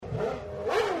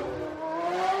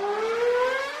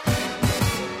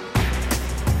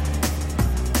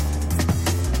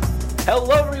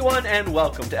Hello, everyone, and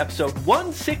welcome to episode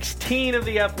 116 of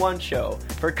the F1 Show.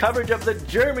 For coverage of the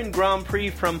German Grand Prix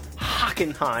from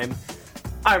Hockenheim,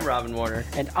 I'm Robin Warner.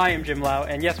 And I am Jim Lau,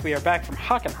 and yes, we are back from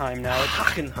Hockenheim now.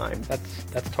 Hockenheim.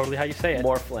 That's totally how you say it.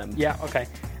 More phlegm. Yeah, okay.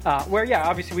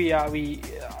 Obviously we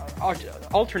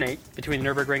alternate between the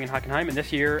Nürburgring and Hockenheim, and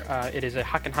this year it is a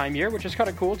Hockenheim year, which is kind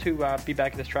of cool to be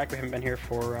back at this track. We haven't been here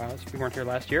we weren't here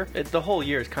last year. The whole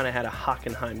year has kind of had a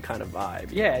Hockenheim kind of vibe.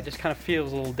 Yeah, it just kind of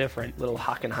feels a little different. Little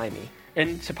Hockenheimy.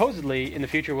 And supposedly, in the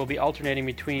future, we'll be alternating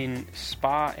between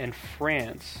Spa and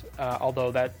France,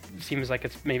 although that seems like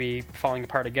it's maybe falling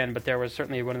apart again, but there was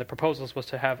certainly one of the proposals was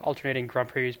to have alternating Grand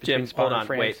Prix between Jim, Spa hold and on,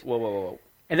 France. wait, whoa.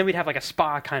 And then we'd have like a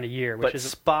Spa kind of year. But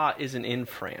Spa isn't in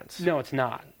France. No, it's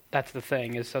not. That's the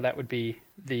thing, so that would be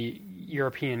the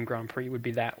European Grand Prix would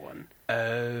be that one.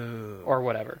 Oh. Or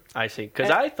whatever. I see, because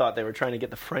I thought they were trying to get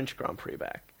the French Grand Prix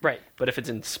back. Right. But if it's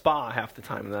in Spa half the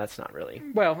time, then that's not really.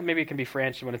 Well, maybe it can be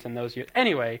French when it's in those years.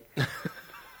 Anyway,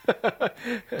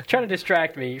 trying to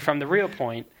distract me from the real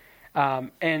point.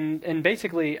 And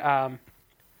basically,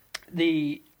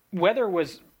 the weather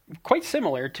was quite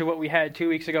similar to what we had 2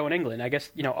 weeks ago in England. I guess,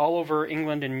 all over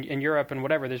England and Europe and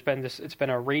whatever, it's been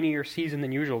a rainier season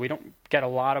than usual. We don't get a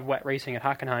lot of wet racing at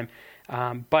Hockenheim,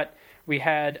 but we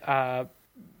had a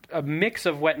mix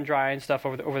of wet and dry and stuff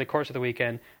over the course of the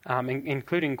weekend,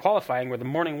 including qualifying, where the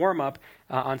morning warm-up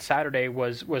on Saturday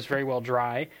was very well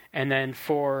dry, and then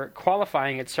for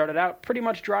qualifying it started out pretty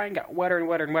much dry and got wetter and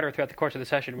wetter and wetter throughout the course of the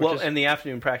session. And the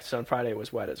afternoon practice on Friday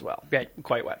was wet as well. Right.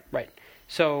 Quite wet. Right.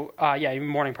 So, even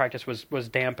morning practice was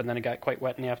damp, and then it got quite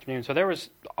wet in the afternoon. So there was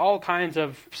all kinds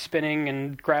of spinning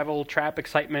and gravel trap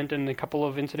excitement and a couple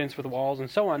of incidents with walls and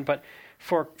so on. But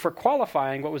for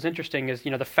qualifying, what was interesting is,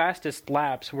 the fastest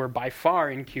laps were by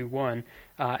far in Q1.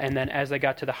 And then as they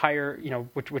got to the higher,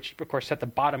 which of course set the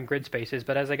bottom grid spaces,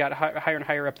 but as they got higher and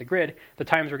higher up the grid, the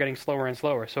times were getting slower and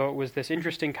slower. So it was this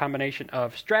interesting combination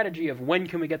of strategy of when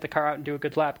can we get the car out and do a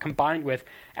good lap, combined with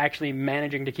actually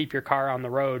managing to keep your car on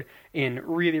the road in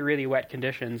really, really wet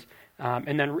conditions.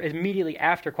 And then immediately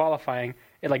after qualifying,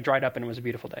 it dried up and it was a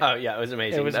beautiful day. Oh, yeah, it was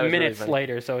amazing. It was minutes really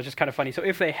later, so it was just kind of funny. So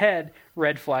if they had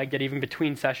red flagged it even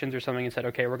between sessions or something and said,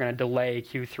 okay, we're going to delay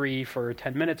Q3 for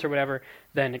 10 minutes or whatever,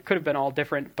 then it could have been all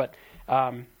different. But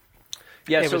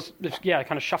it was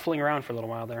kind of shuffling around for a little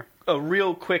while there. A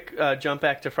real quick jump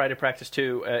back to Friday Practice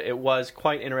 2. It was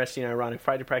quite interesting and ironic.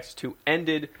 Friday Practice 2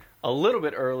 ended a little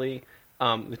bit early.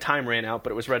 The time ran out,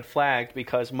 but it was red flagged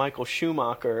because Michael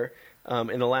Schumacher,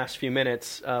 in the last few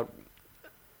minutes,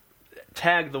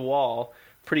 tagged the wall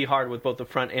pretty hard with both the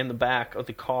front and the back of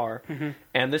the car. Mm-hmm.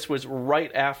 And this was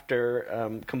right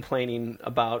after complaining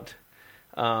about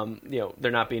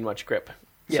there not being much grip.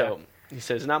 Yeah. So he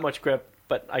says, not much grip,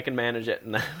 but I can manage it.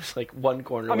 And that was like one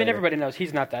corner later. Everybody knows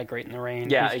he's not that great in the rain.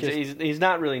 Yeah, he's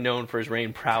not really known for his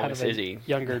rain prowess, kind of is he?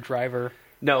 Younger driver.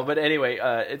 No, but anyway,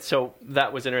 so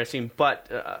that was interesting.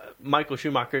 But Michael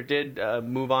Schumacher did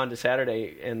move on to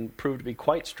Saturday and proved to be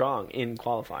quite strong in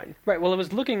qualifying. Right, well, it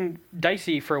was looking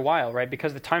dicey for a while, right,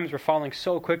 because the times were falling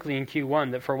so quickly in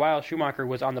Q1 that for a while Schumacher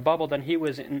was on the bubble, then he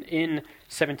was in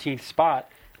 17th spot.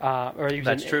 Or he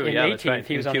was in 18th, right.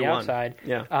 He was on the outside.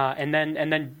 Yeah. And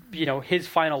then his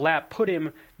final lap put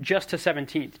him just to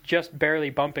 17th, just barely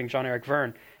bumping Jean-Eric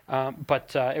Vergne.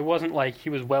 But it wasn't like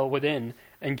he was well within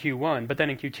in Q1, but then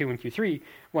in Q2 and Q3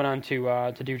 went on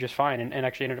to do just fine and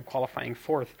actually ended up qualifying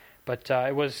fourth. But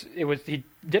he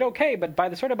did okay, but by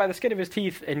the skin of his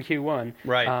teeth in Q1.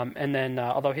 Right. And then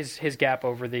although his gap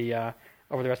over the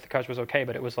rest of the cars was okay,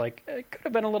 but it was like it could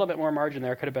have been a little bit more margin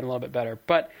there, could have been a little bit better.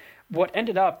 But what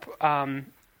ended up at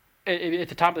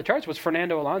the top of the charts was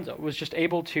Fernando Alonso was just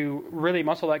able to really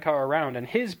muscle that car around, and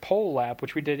his pole lap,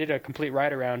 which we did a complete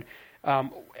ride around.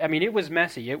 It was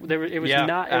messy. It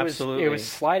was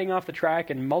sliding off the track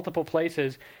in multiple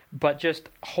places, but just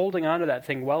holding onto that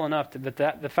thing well enough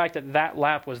that the fact that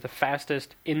lap was the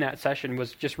fastest in that session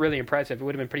was just really impressive. It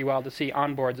would have been pretty wild to see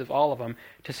onboards of all of them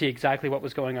to see exactly what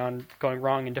was going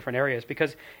wrong in different areas,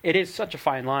 because it is such a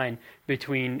fine line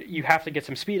between you have to get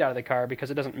some speed out of the car because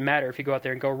it doesn't matter if you go out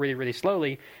there and go really, really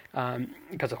slowly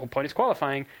because the whole point is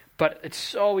qualifying. But it's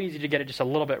so easy to get it just a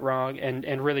little bit wrong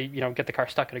and really, get the car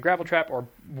stuck in a gravel trap, or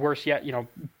worse yet,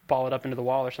 ball it up into the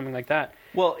wall or something like that.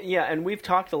 Well, yeah, and we've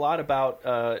talked a lot about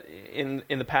in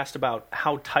the past about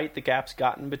how tight the gap's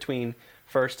gotten between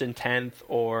first and 10th,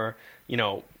 or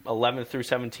 11th through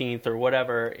 17th, or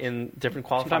whatever in different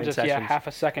qualifying sessions. Sometimes half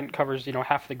a second covers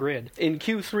half the grid. In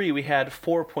Q3, we had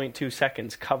 4.2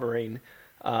 seconds covering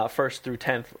first through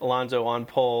 10th, Alonso on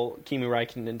pole, Kimi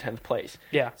Räikkönen in 10th place.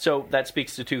 Yeah. So that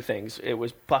speaks to two things. It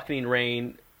was bucketing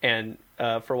rain and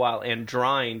for a while, and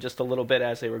drying just a little bit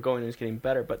as they were going. It was getting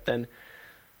better, but then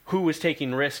who was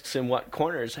taking risks in what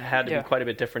corners had to be quite a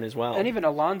bit different as well. And even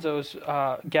Alonso's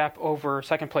gap over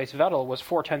second place Vettel was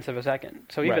 0.4 of a second.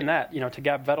 So even that, to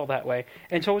gap Vettel that way.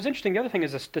 And so what was interesting, the other thing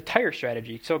is the tire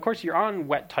strategy. So of course you're on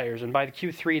wet tires, and by the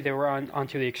Q3 they were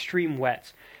onto the extreme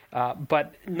wets.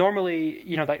 But normally,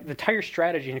 the tire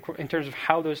strategy in terms of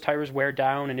how those tires wear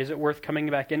down and is it worth coming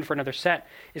back in for another set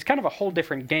is kind of a whole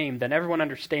different game than everyone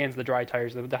understands the dry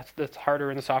tires. That's harder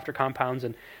in the softer compounds.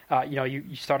 And,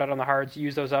 you start out on the hards,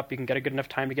 use those up. You can get a good enough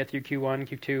time to get through Q1,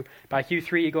 Q2. By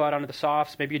Q3, you go out onto the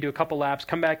softs. Maybe you do a couple laps,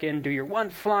 come back in, do your one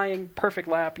flying perfect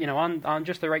lap, on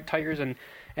just the right tires and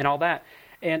all that.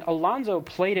 And Alonso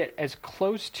played it as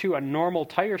close to a normal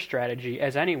tire strategy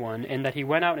as anyone, in that he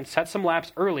went out and set some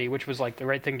laps early, which was like the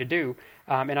right thing to do.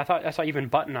 And I saw even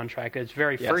Button on track at its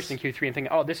very first in Q3 and thinking,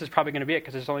 oh, this is probably going to be it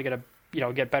because it's only going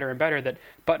to get better and better. That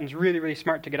Button's really, really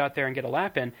smart to get out there and get a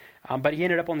lap in. But he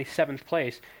ended up only 7th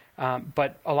place.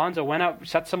 But Alonso went out,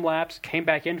 set some laps, came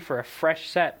back in for a fresh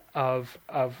set of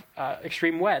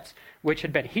extreme wets, which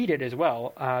had been heated as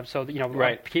well. So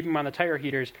keep him on the tire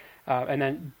heaters.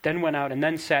 And then went out and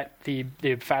then set the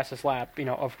fastest lap,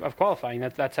 of qualifying.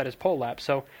 That set his pole lap.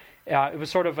 So it was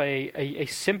sort of a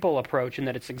simple approach in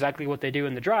that it's exactly what they do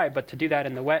in the dry, but to do that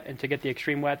in the wet and to get the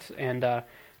extreme wets and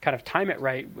kind of time it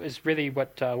right is really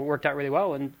what worked out really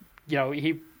well. And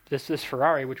this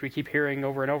Ferrari, which we keep hearing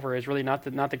over and over, is really not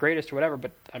the greatest or whatever.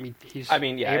 But he's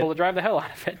able to drive the hell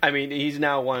out of it. He's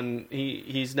now won.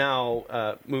 He's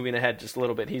now moving ahead just a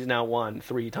little bit. He's now won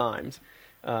 3 times.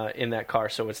 In that car,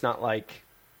 so it's not like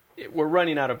we're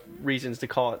running out of reasons to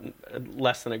call it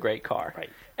less than a great car.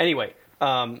 Right. Anyway,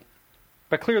 but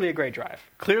clearly a great drive.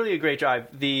 Clearly a great drive.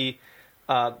 The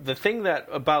thing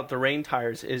about the rain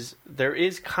tires is there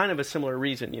is kind of a similar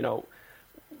reason.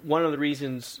 One of the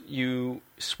reasons you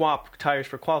swap tires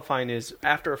for qualifying is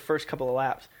after a first couple of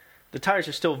laps, the tires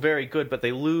are still very good, but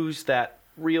they lose that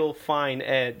real fine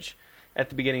edge at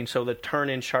the beginning. So the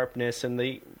turn-in sharpness and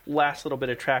the last little bit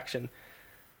of traction.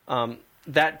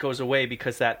 That goes away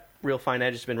because that real fine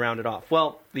edge has been rounded off.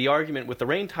 Well, the argument with the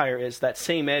rain tire is that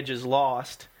same edge is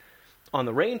lost on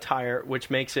the rain tire, which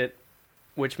makes it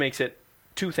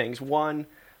 2 things. 1,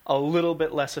 a little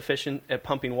bit less efficient at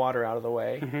pumping water out of the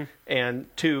way, and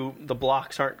 2, the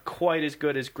blocks aren't quite as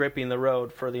good as gripping the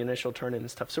road for the initial turn-in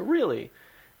and stuff. So really,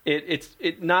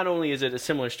 it not only is it a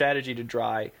similar strategy to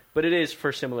dry, but it is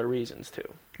for similar reasons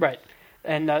too. Right.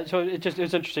 And so it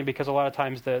was interesting because a lot of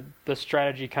times the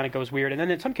strategy kind of goes weird. And then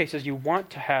in some cases you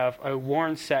want to have a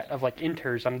worn set of like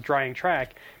inters on a drying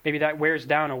track. Maybe that wears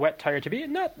down a wet tire to be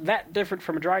not that different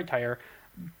from a dry tire,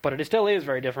 but it still is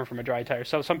very different from a dry tire.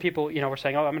 So some people, were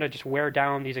saying, oh, I'm going to just wear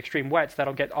down these extreme wets.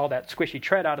 That'll get all that squishy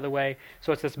tread out of the way.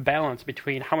 So it's this balance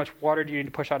between how much water do you need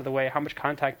to push out of the way, how much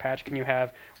contact patch can you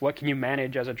have, what can you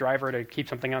manage as a driver to keep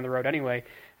something on the road anyway.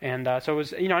 And so it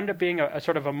was, ended up being a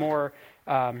sort of a more...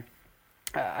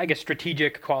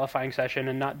 strategic qualifying session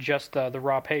and not just the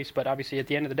raw pace, but obviously at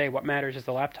the end of the day, what matters is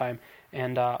the lap time.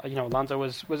 And, Alonso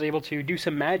was able to do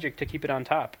some magic to keep it on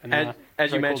top. And,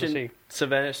 as you mentioned,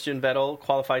 Sebastian Vettel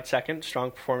qualified 2nd,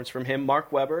 strong performance from him.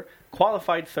 Mark Webber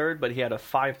qualified 3rd, but he had a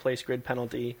 5-place grid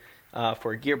penalty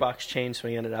for a gearbox change, so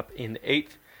he ended up in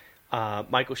 8th.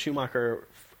 Michael Schumacher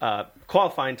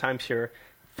qualifying times here.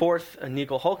 4th,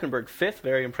 Nico Hulkenberg. 5th,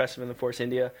 very impressive in the Force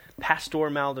India. Pastor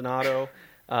Maldonado.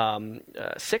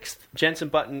 6th, Jenson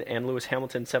Button and Lewis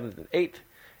Hamilton, 7th and 8th,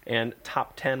 and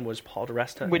top 10 was Paul di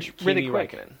Resta. Which and really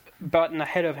quick, Raikkonen. Button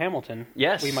ahead of Hamilton.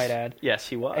 Yes, we might add. Yes,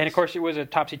 he was. And of course, it was a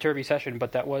topsy-turvy session,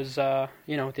 but that was at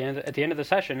the end of the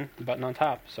session, Button on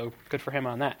top. So good for him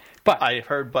on that. But I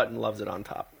heard Button loves it on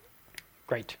top.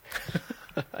 Great.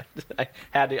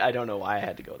 I don't know why I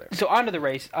had to go there. So on to the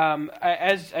race.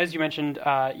 As you mentioned,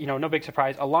 no big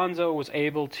surprise. Alonso was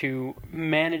able to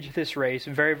manage this race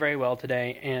very, very well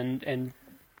today, and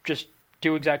just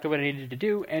do exactly what he needed to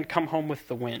do and come home with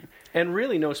the win. And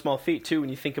really, no small feat too when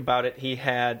you think about it. He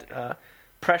had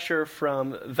pressure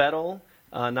from Vettel.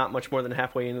 Not much more than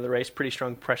halfway into the race. Pretty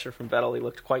strong pressure from Vettel. He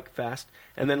looked quite fast.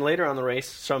 And then later on in the race,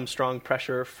 some strong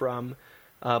pressure from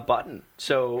Button.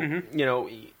 So,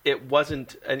 it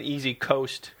wasn't an easy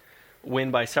coast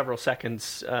win by several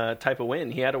seconds type of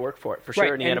win. He had to work for it, for sure.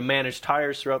 Right. And he had to manage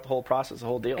tires throughout the whole process, the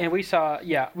whole deal. And we saw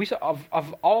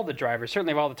of all the drivers,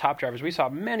 certainly of all the top drivers, we saw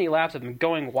many laps of them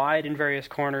going wide in various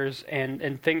corners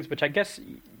and things, which I guess,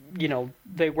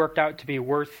 they worked out to be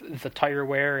worth the tire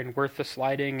wear and worth the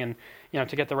sliding and,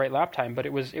 to get the right lap time. But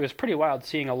it was pretty wild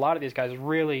seeing a lot of these guys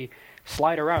really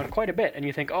slide around quite a bit, and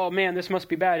you think, oh man, this must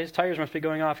be bad. His tires must be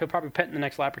going off. He'll probably pit in the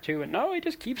next lap or two. And no, he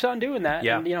just keeps on doing that.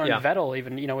 Yeah, and, and Vettel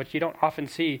even, which you don't often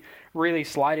see, really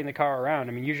sliding the car around.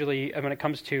 I mean, usually when it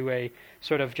comes to a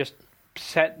sort of just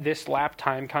set this lap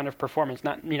time kind of performance,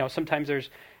 not sometimes there's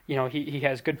he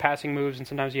has good passing moves, and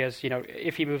sometimes he has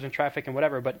if he moves in traffic and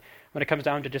whatever. But when it comes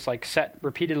down to just like set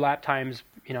repeated lap times,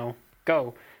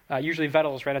 go. Usually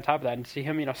Vettel's right on top of that, and see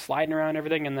him, sliding around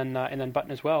everything, and then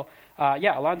Button as well.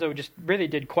 Alonso just really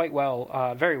did quite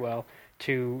well, very well,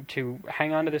 to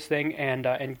hang on to this thing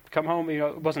and come home.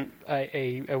 It wasn't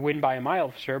a win by a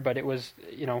mile for sure, but it was,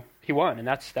 he won, and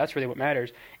that's really what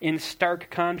matters. In stark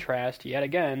contrast, yet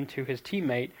again, to his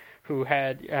teammate, who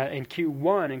had in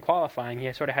Q1 in qualifying,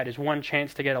 he sort of had his one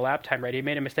chance to get a lap time right. He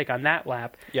made a mistake on that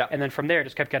lap, and then from there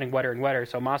just kept getting wetter and wetter.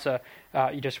 So Massa,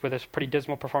 just with a pretty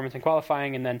dismal performance in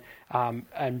qualifying, and then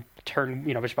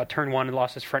just about turn one, and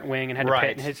lost his front wing and had to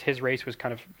pit. And his race was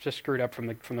kind of just screwed up from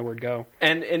the word go.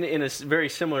 And in a very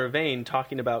similar vein,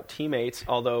 talking about teammates,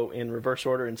 although in reverse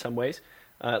order in some ways,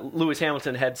 Lewis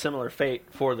Hamilton had similar fate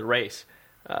for the race.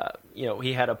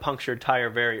 He had a punctured tire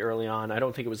very early on. I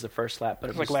don't think it was the first lap,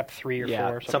 but it was like lap 3 or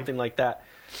 4 or something like that.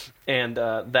 And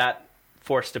that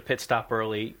forced a pit stop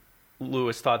early.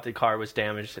 Lewis thought the car was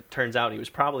damaged. It turns out he was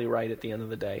probably right at the end of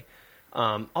the day.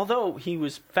 Although he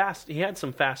was fast, he had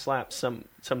some fast laps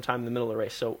sometime in the middle of the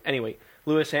race. So anyway,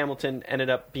 Lewis Hamilton ended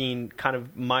up being kind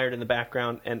of mired in the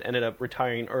background and ended up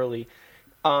retiring early,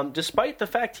 despite the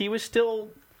fact he was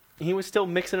still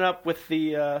mixing it up with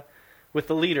the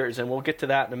leaders, and we'll get to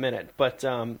that in a minute. But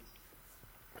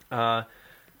where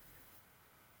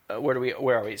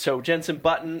are we? So Jenson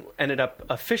Button ended up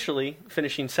officially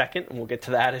finishing second, and we'll get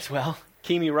to that as well.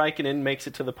 Kimi Räikkönen makes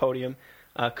it to the podium.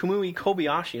 Kamui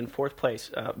Kobayashi in fourth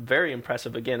place. Very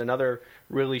impressive. Again, another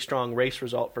really strong race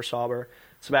result for Sauber.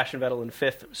 Sebastian Vettel in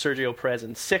fifth. Sergio Perez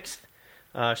in sixth.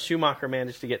 Schumacher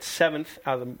managed to get seventh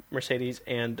out of the Mercedes,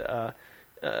 and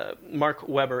Mark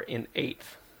Webber in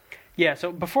eighth. Yeah.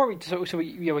 So before we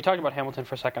talked about Hamilton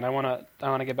for a second. I want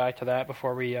to get back to that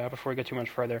before we go too much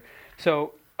further.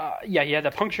 So he had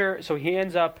the puncture. So he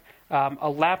ends up a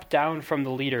lap down from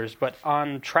the leaders, but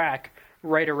on track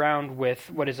right around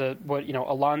with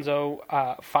Alonso,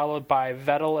 followed by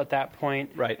Vettel at that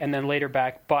point, right, and then later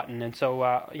back Button. And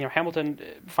so Hamilton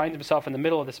finds himself in the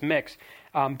middle of this mix.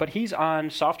 But he's on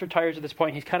softer tires at this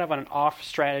point. He's kind of on an off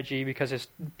strategy because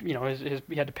he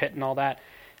had to pit and all that.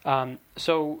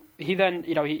 So he then,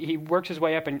 he works his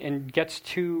way up and gets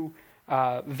to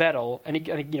Vettel, and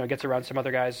he gets around some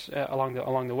other guys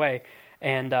along the way.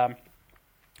 And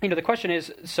the question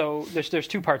is, so there's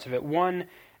two parts of it. One,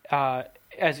 I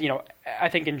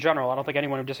think in general, I don't think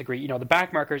anyone would disagree. The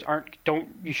back markers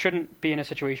you shouldn't be in a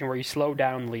situation where you slow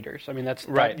down leaders. I mean, that's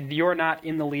right. You're not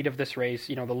in the lead of this race.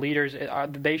 The leaders,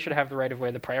 they should have the right of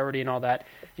way, the priority, and all that,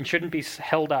 and shouldn't be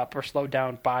held up or slowed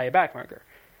down by a back marker.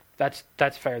 That's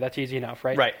fair. That's easy enough,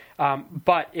 right? Right.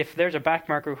 But if there's a back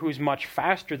marker who's much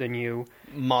faster than you,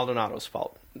 Maldonado's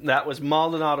fault. That was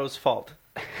Maldonado's fault.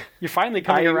 You're finally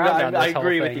coming around on this I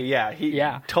agree whole with thing. you.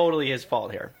 Yeah, totally his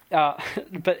fault here.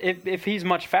 But if he's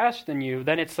much faster than you,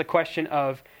 then it's the question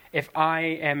of, if I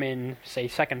am in, say,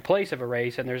 second place of a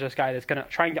race, and there's this guy that's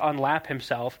trying to unlap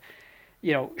himself,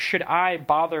 should I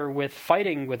bother with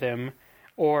fighting with him,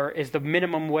 or is the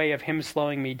minimum way of him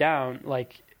slowing me down,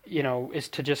 is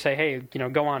to just say, hey,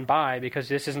 go on by, because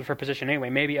this isn't for position anyway.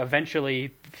 Maybe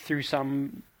eventually, through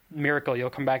some miracle, you'll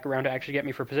come back around to actually get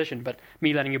me for position, but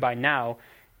me letting you by now,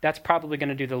 that's probably going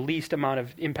to do the least amount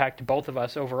of impact to both of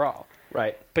us overall.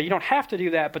 Right. But you don't have to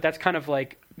do that, but that's kind of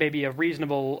like maybe a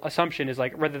reasonable assumption is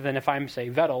rather than if I'm, say,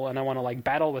 Vettel and I want to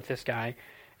battle with this guy,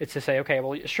 it's to say, okay,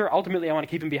 well, sure, ultimately I want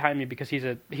to keep him behind me because he's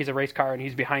a race car and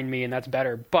he's behind me and that's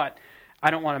better, but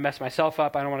I don't want to mess myself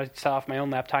up. I don't want to set off my own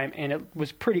lap time, and it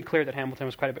was pretty clear that Hamilton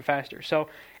was quite a bit faster. So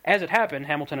as it happened,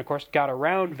 Hamilton, of course, got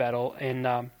around Vettel in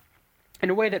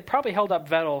a way that probably held up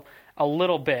Vettel a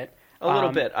little bit. A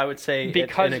little bit, I would say.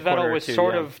 Because Vettel was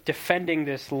sort of defending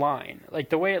this line.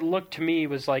 The way it looked to me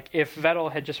was if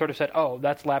Vettel had just sort of said, oh,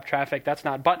 that's lap traffic, that's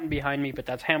not Button behind me, but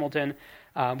that's Hamilton,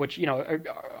 which,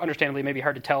 understandably may be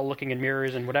hard to tell looking in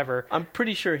mirrors and whatever. I'm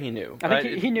pretty sure he knew. I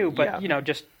think he knew, but,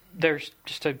 just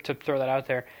to throw that out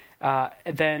there.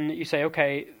 Then you say,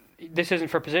 okay, this isn't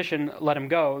for position, let him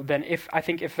go. Then if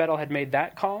Vettel had made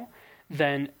that call,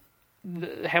 then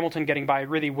Hamilton getting by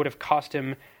really would have cost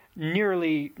him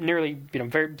nearly, very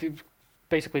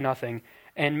basically nothing,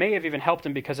 and may have even helped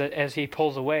him because as he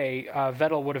pulls away,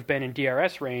 Vettel would have been in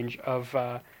DRS range of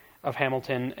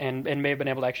Hamilton and may have been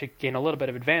able to actually gain a little bit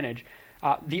of advantage.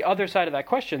 The other side of that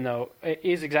question, though,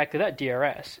 is exactly that.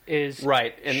 DRS is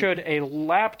right. And should a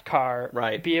lapped car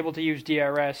right. be able to use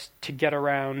DRS to get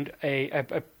around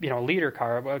a leader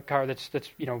car, a car that's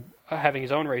having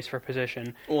his own race for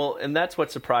position? Well, and that's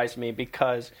what surprised me,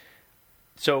 because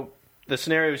so the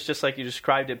scenario is just like you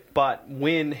described it, but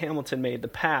when Hamilton made the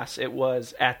pass, it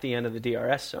was at the end of the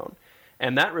DRS zone,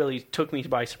 and that really took me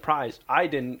by surprise.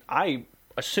 I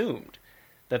assumed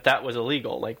that was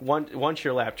illegal. Like once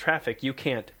you're lap traffic, you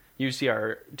can't use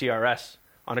DRS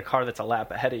on a car that's a lap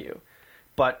ahead of you.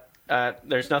 But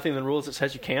there's nothing in the rules that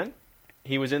says you can.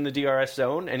 He was in the DRS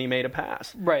zone and he made a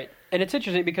pass. Right, and it's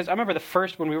interesting because I remember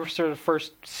when we were sort of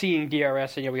first seeing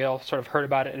DRS, and we all sort of heard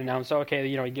about it and announced, okay,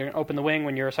 you're going to open the wing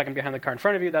when you're a second behind the car in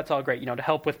front of you. That's all great, to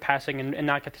help with passing and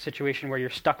not get the situation where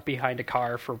you're stuck behind a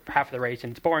car for half of the race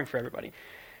and it's boring for everybody.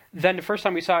 Then the first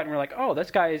time we saw it, and we're like, oh, this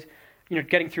guy is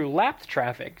getting through lapped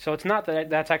traffic. So it's not that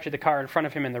that's actually the car in front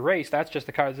of him in the race. That's just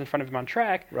the car that's in front of him on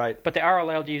track. Right. But they are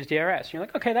allowed to use DRS. And you're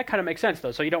like, okay, that kind of makes sense,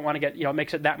 though. So you don't want to get, it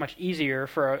makes it that much easier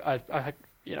for a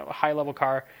high-level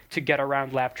car to get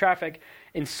around lap traffic.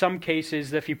 In some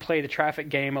cases, if you play the traffic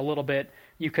game a little bit,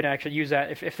 you could actually use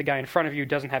that if the guy in front of you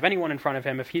doesn't have anyone in front of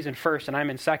him. If he's in first and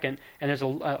I'm in second, and there's a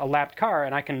lapped car,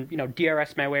 and I can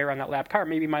DRS my way around that lapped car,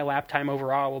 maybe my lap time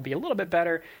overall will be a little bit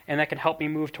better, and that can help me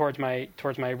move towards my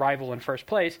rival in first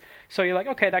place. So you're like,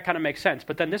 okay, that kind of makes sense.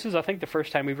 But then this is, I think, the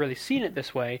first time we've really seen it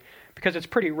this way, because it's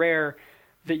pretty rare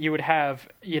that you would have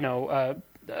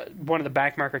one of the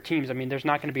backmarker teams. I mean, there's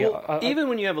not going to be even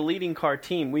when you have a leading car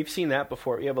team, we've seen that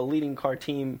before. You have a leading car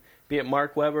team, be it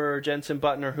Mark Webber or Jenson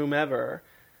Button or whomever,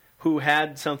 who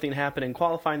had something happen in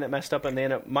qualifying that messed up and they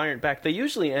end up mired back. They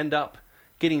usually end up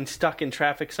getting stuck in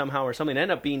traffic somehow or something, end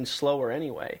up being slower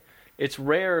anyway. It's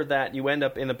rare that you end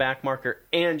up in the back marker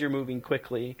and you're moving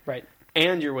quickly, right,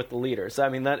 and you're with the leaders. I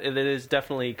mean, that it is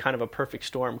definitely kind of a perfect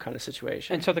storm kind of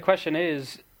situation. And so the question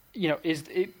is,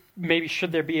 maybe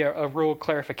should there be a rule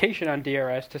clarification on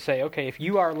DRS to say, okay, if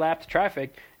you are lapped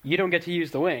traffic, you don't get to use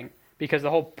the wing. Because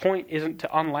the whole point isn't to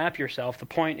unlap yourself. The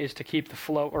point is to keep the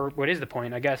flow, or what is the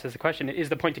point, I guess, is the question. Is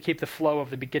the point to keep the flow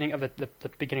of the beginning of the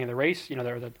beginning of the race,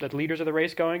 the leaders of the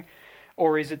race going?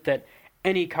 Or is it that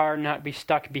any car not be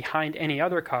stuck behind any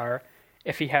other car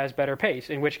if he has better pace?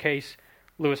 In which case,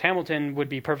 Lewis Hamilton would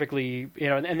be perfectly,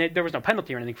 and there was no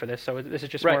penalty or anything for this, so this is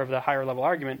just more of the higher level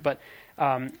argument. But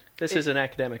this is an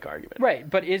academic argument. Right,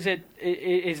 but is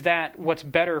that what's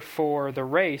better for the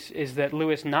race, is that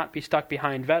Lewis not be stuck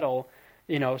behind Vettel,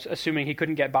 assuming he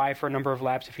couldn't get by for a number of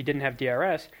laps if he didn't have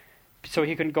DRS, so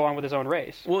he couldn't go on with his own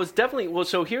race? Well, it's definitely,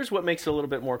 so here's what makes it a little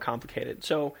bit more complicated.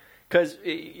 So, because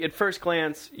at first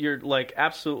glance, you're like,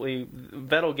 absolutely,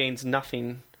 Vettel gains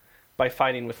nothing by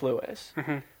fighting with Lewis.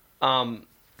 Mm-hmm.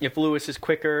 If Lewis is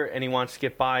quicker and he wants to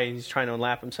get by and he's trying to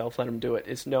unlap himself, let him do it.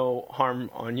 It's no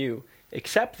harm on you.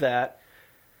 Except that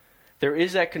there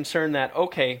is that concern that,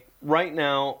 okay, right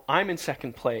now I'm in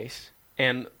second place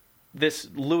and this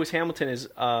Lewis Hamilton is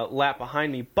a lap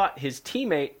behind me, but his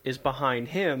teammate is behind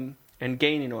him and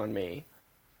gaining on me.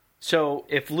 So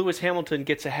if Lewis Hamilton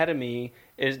gets ahead of me,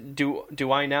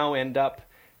 do I now end up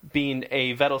being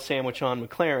a Vettel sandwich on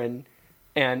McLaren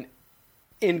and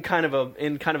in kind of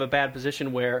a bad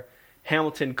position where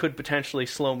Hamilton could potentially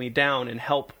slow me down and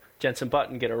help Jenson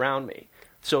Button get around me?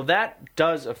 So that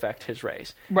does affect his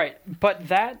race. Right, but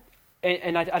that,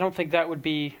 and I don't think that would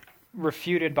be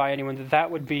refuted by anyone,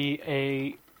 that would be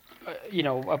a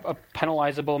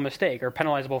penalizable mistake or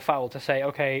penalizable foul to say,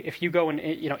 okay, if you go and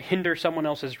hinder someone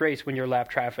else's race when you're lap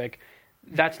traffic,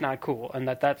 that's not cool, and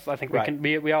that's I think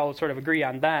we all sort of agree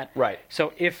on that. Right.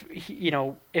 So if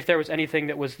there was anything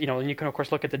that was and you can of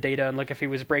course look at the data and look if he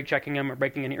was brake checking him or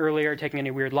braking any earlier, taking any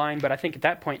weird line. But I think at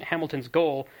that point Hamilton's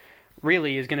goal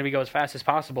really is going to be go as fast as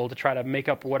possible to try to make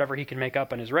up whatever he can make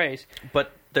up in his race.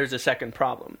 But there's a second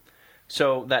problem.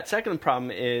 So that second problem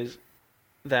is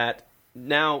that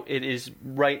now it is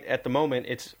right at the moment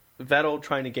it's Vettel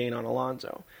trying to gain on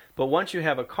Alonso. But once you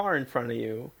have a car in front of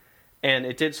you, and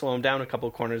it did slow him down a couple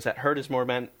of corners. That hurt his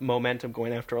momentum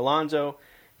going after Alonso.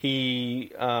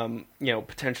 He,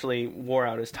 potentially wore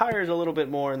out his tires a little bit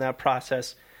more in that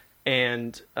process.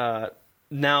 And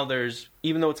now there's,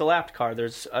 even though it's a lapped car,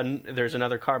 there's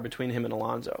another car between him and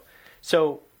Alonso.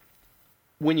 So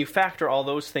when you factor all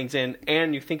those things in,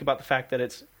 and you think about the fact that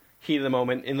it's heat of the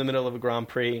moment in the middle of a Grand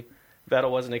Prix, Vettel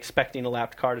wasn't expecting a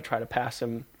lapped car to try to pass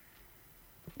him.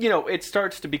 It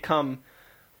starts to become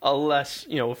a less,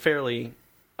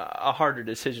 a harder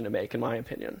decision to make, in my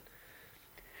opinion.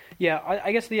 Yeah,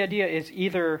 I guess the idea is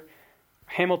either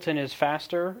Hamilton is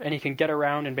faster and he can get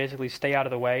around and basically stay out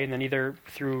of the way, and then either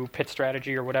through pit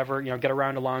strategy or whatever, get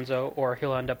around Alonso, or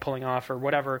he'll end up pulling off or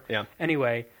whatever. Yeah.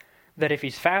 Anyway, that if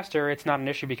he's faster, it's not an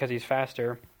issue because he's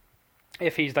faster.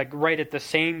 If he's like right at the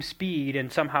same speed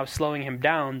and somehow slowing him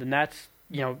down, then that's,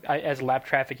 as lap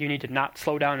traffic, you need to not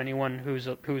slow down anyone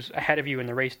who's ahead of you in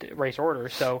the race order.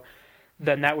 So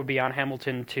then that would be on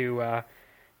Hamilton to,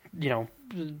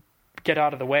 get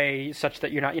out of the way such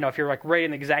that you're not, if you're like right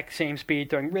in the exact same speed,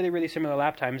 throwing really, really similar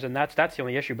lap times, and that's the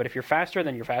only issue. But if you're faster,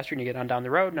 then you're faster and you get on down the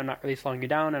road, and I'm not really slowing you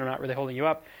down, and I'm not really holding you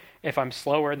up. If I'm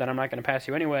slower, then I'm not going to pass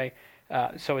you anyway.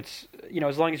 So it's,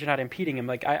 as long as you're not impeding him.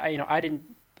 Like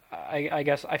I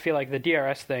guess I feel like the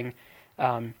DRS thing,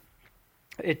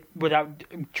 without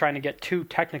trying to get too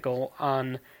technical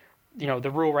on,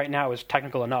 the rule right now is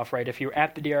technical enough, right? If you're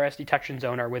at the DRS detection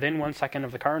zone or within 1 second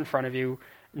of the car in front of you,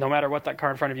 no matter what that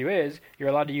car in front of you is, you're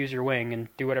allowed to use your wing and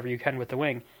do whatever you can with the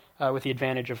wing, with the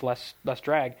advantage of less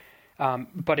drag.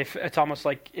 But if it's almost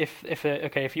like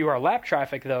if you are lap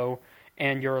traffic though,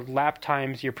 and your lap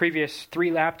times, your previous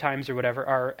 3 lap times or whatever,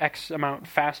 are X amount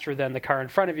faster than the car in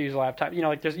front of you's lap time,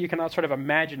 you can sort of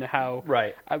imagine how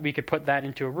we could put that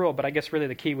into a rule. But I guess really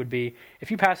the key would be if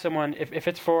you pass someone,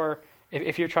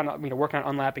 if you're trying to work on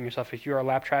unlapping yourself, if you are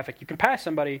lap traffic, you can pass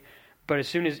somebody. But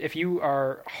if you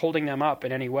are holding them up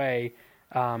in any way,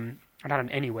 not in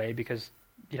any way, because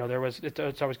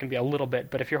it's always going to be a little bit.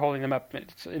 But if you're holding them up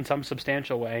in some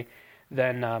substantial way,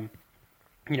 then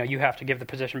you have to give the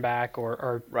position back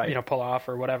or pull off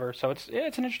or whatever. So it's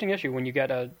an interesting issue when you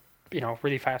get a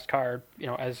really fast car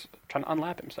as trying to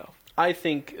unlap himself. I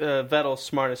think Vettel's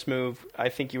smartest move, I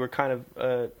think you were kind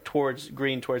of towards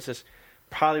this,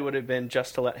 probably would have been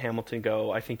just to let Hamilton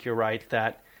go. I think you're right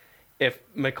that if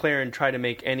McLaren tried to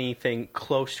make anything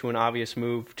close to an obvious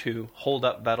move to hold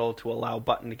up Vettel, to allow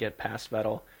Button to get past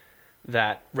Vettel,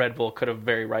 that Red Bull could have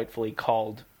very rightfully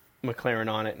called McLaren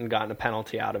on it and gotten a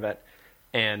penalty out of it.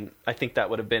 And I think that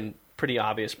would have been pretty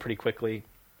obvious pretty quickly.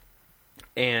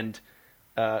 And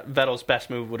Vettel's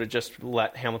best move would have just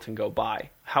let Hamilton go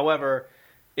by. However,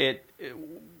 it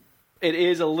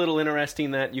is a little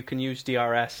interesting that you can use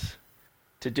DRS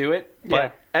to do it.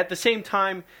 But at the same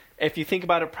time, if you think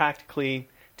about it practically,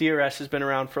 DRS has been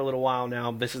around for a little while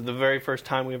now. This is the very first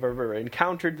time we've ever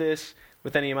encountered this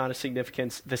with any amount of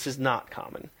significance. This is not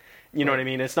common. You know what I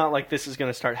mean? It's not like this is going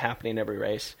to start happening every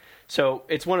race. So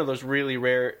it's one of those really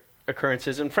rare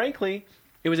occurrences. And frankly,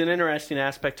 it was an interesting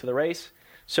aspect to the race.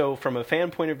 So from a fan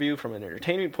point of view, from an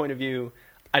entertainment point of view,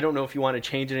 I don't know if you want to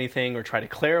change anything or try to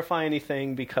clarify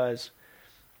anything, because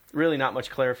really not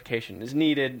much clarification is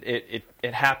needed.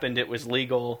 It happened. It was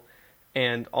legal.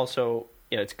 And also,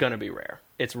 it's going to be rare.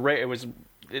 It's rare.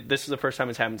 This is the first time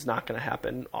it's happened. It's not going to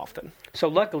happen often. So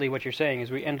luckily, what you're saying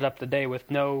is we ended up the day with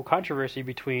no controversy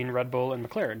between Red Bull and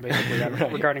McLaren, basically,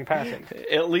 regarding passing.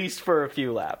 At least for a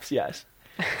few laps, yes.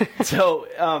 So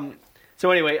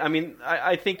anyway, I mean,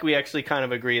 I think we actually kind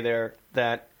of agree there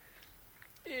that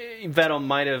Vettel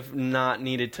might have not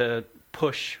needed to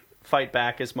fight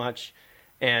back as much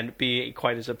and be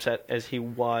quite as upset as he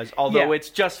was. Although it's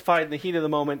justified in the heat of the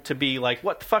moment to be like,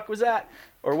 what the fuck was that?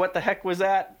 Or what the heck was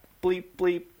that? Bleep,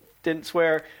 bleep, didn't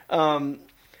swear. I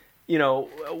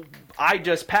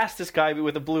just passed this guy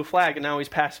with a blue flag, and now he's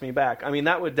passed me back. I mean,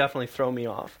 that would definitely throw me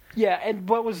off. Yeah, and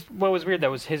what was weird,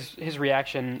 though, was his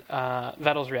reaction,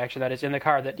 Vettel's reaction, that is, in the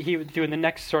car, that he was doing the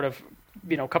next sort of,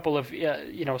 couple of,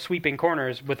 sweeping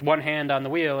corners with one hand on the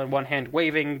wheel and one hand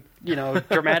waving,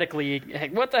 dramatically, hey,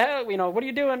 what the hell, what are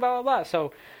you doing, blah, blah, blah.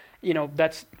 So,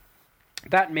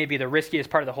 that may be the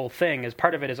riskiest part of the whole thing. Is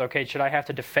part of it is, okay, should I have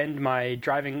to defend my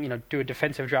driving, do a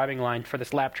defensive driving line for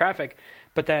this lap traffic?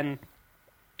 But then,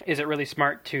 is it really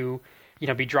smart to,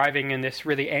 be driving in this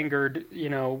really angered,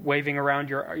 waving around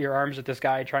your arms at this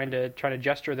guy, trying to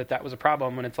gesture that was a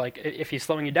problem? When it's like, if he's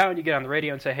slowing you down, you get on the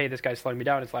radio and say, hey, this guy's slowing me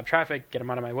down. It's lap traffic. Get him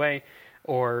out of my way.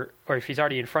 Or if he's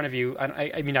already in front of you,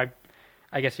 I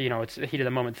guess it's a heat of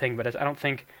the moment thing. But I don't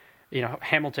think.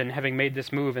 Hamilton having made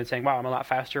this move and saying, wow, I'm a lot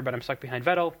faster, but I'm stuck behind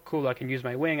Vettel. Cool, I can use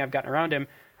my wing. I've gotten around him.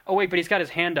 Oh, wait, but he's got his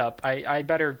hand up. I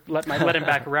better let him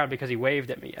back around because he waved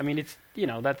at me. I mean, it's,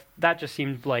 that just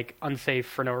seemed like unsafe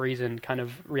for no reason kind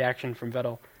of reaction from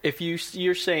Vettel. If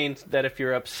you're saying that if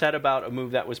you're upset about a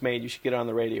move that was made, you should get on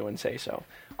the radio and say so.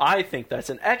 I think that's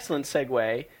an excellent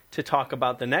segue to talk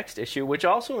about the next issue, which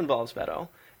also involves Vettel.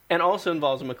 And also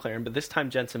involves a McLaren, but this time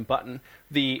Jenson Button,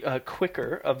 the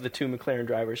quicker of the two McLaren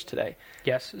drivers today.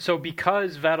 Yes, so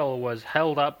because Vettel was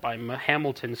held up by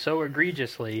Hamilton so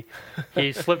egregiously,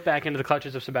 he slipped back into the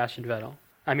clutches of Jenson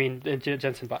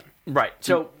Button. Right,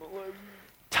 so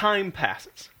time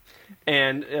passes.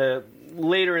 And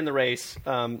later in the race,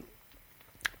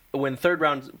 when third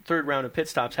round of pit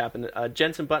stops happened,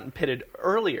 Jenson Button pitted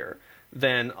earlier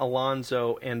than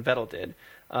Alonso and Vettel did.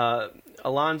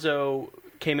 Alonso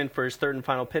came in for his third and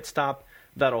final pit stop.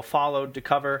 Vettel followed to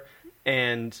cover,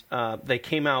 and they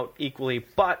came out equally.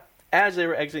 But as they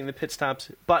were exiting the pit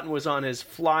stops, Button was on his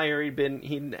flyer.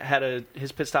 He had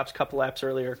his pit stops a couple laps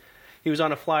earlier. He was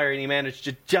on a flyer, and he managed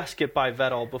to just get by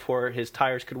Vettel before his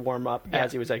tires could warm up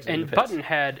as he was exiting the pits. And Button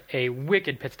had a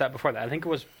wicked pit stop before that. I think it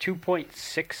was 2.6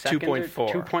 seconds.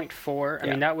 2.4. 2.4. I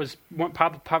mean, that was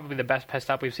probably the best pit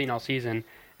stop we've seen all season.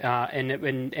 And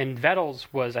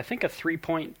Vettel's was, I think, a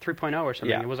 3.0 or something.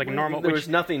 Yeah. It was like a normal. There was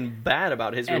nothing bad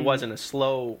about his. It wasn't a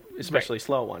slow, especially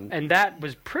slow one. And that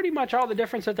was pretty much all the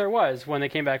difference that there was when they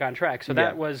came back on track. So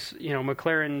that was,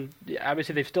 McLaren,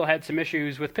 obviously they've still had some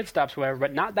issues with pit stops, whatever,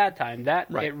 but not that time.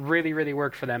 It really, really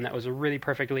worked for them. That was a really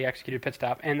perfectly executed pit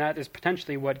stop. And that is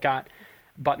potentially what got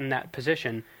Button that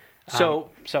position. So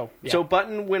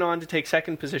Button went on to take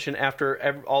second position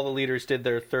after all the leaders did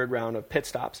their third round of pit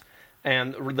stops.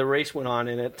 And the race went on,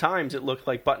 and at times it looked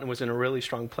like Button was in a really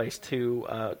strong place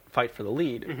to fight for the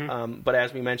lead. Mm-hmm. But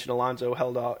as we mentioned, Alonso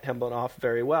held it off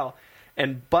very well.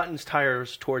 And Button's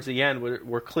tires towards the end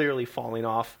were clearly falling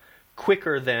off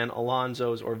quicker than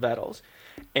Alonso's or Vettel's.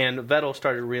 And Vettel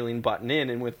started reeling Button in,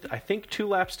 and with, I think, 2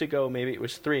 laps to go, maybe it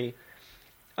was 3,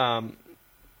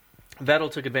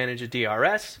 Vettel took advantage of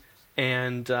DRS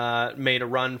and made a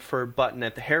run for Button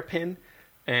at the hairpin,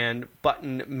 and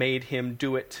Button made him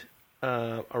do it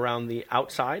around the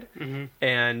outside,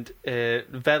 and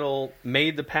Vettel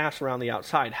made the pass around the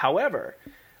outside. However,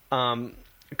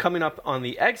 coming up on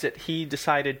the exit, he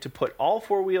decided to put all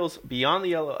 4 wheels beyond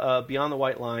the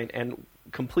white line and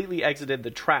completely exited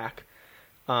the track,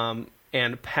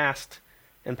 and passed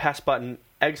Button,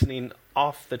 exiting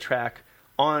off the track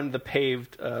on the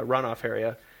paved runoff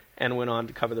area, and went on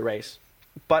to cover the race.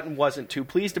 Button wasn't too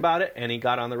pleased about it, and he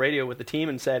got on the radio with the team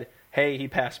and said, "Hey, he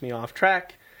passed me off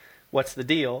track. What's the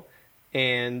deal?"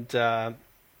 And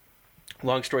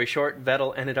long story short,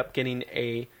 Vettel ended up getting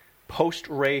a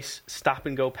post-race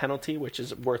stop-and-go penalty, which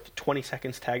is worth 20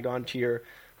 seconds tagged on to your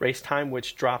race time,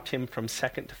 which dropped him from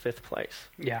 2nd to 5th place.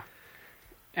 Yeah.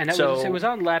 And it was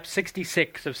on lap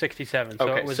 66 of 67,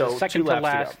 so it was the second to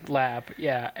last lap.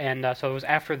 Yeah, and so it was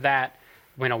after that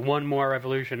when one more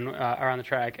revolution around the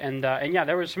track, and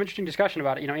there was some interesting discussion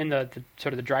about it. In the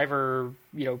sort of the driver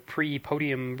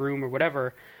pre-podium room or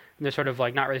whatever, and they're sort of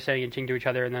like not really saying anything to each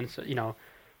other, and then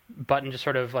Button just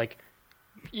sort of like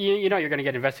you're going to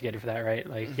get investigated for that, right?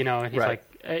 Like and he's right.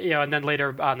 And then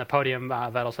later on the podium,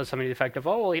 Vettel says something to the effect of,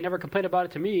 "Oh, well, he never complained about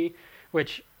it to me,"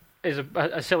 which is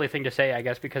a silly thing to say, I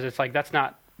guess, because it's like that's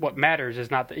not what matters.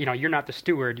 Is not you're not the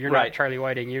steward. You're right. not Charlie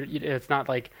Whiting. It's not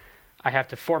like I have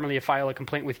to formally file a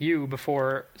complaint with you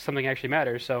before something actually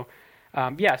matters. So,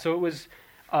 so it was.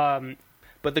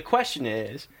 But the question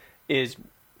is,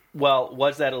 well,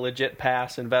 was that a legit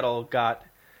pass and Vettel got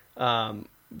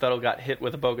hit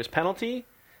with a bogus penalty,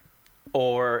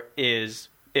 or is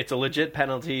it's a legit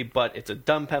penalty but it's a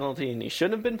dumb penalty and he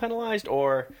shouldn't have been penalized,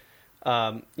 or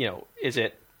is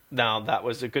it? Now, that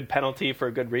was a good penalty for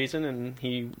a good reason, and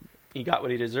he got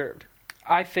what he deserved.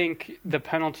 I think the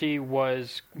penalty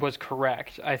was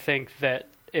correct. I think that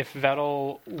if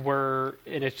Vettel were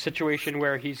in a situation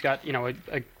where he's got,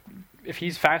 if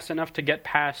he's fast enough to get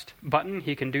past Button,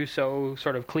 he can do so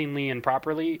sort of cleanly and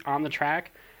properly on the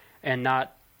track and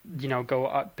not, go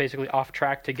up basically off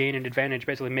track to gain an advantage,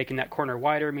 basically making that corner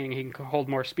wider, meaning he can hold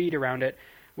more speed around it,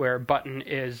 where Button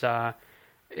is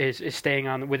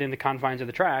staying within the confines of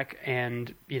the track,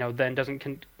 and then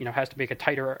has to make a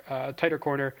tighter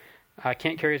corner,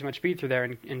 can't carry as much speed through there,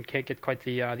 and can't get quite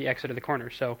the exit of the corner.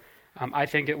 So I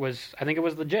think it was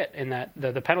legit in that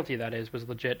the penalty was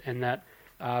legit, and that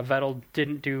Vettel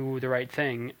didn't do the right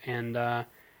thing, and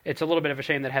it's a little bit of a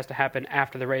shame that it has to happen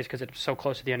after the race because it was so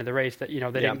close to the end of the race that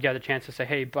they didn't get a chance to say,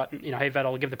 hey Button, hey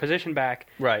Vettel, give the position back,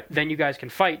 right? Then you guys can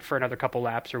fight for another couple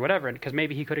laps or whatever, because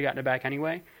maybe he could have gotten it back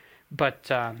anyway. But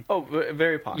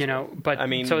very possible. But I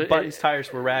mean, Button's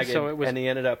tires were ragged, and he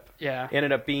ended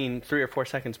up being 3 or 4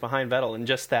 seconds behind Vettel in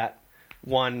just that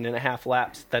 1.5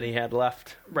 laps that he had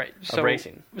left of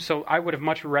racing. So I would have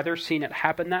much rather seen it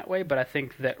happen that way, but I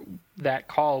think that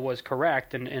call was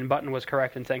correct, and Button was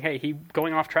correct in saying, hey, he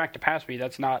going off track to pass me.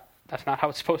 That's not how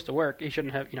it's supposed to work. He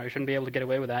shouldn't have. He shouldn't be able to get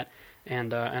away with that.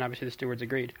 And obviously the stewards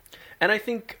agreed. And I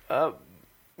think.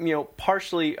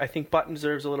 Partially, I think Button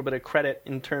deserves a little bit of credit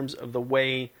in terms of the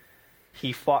way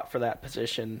he fought for that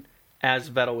position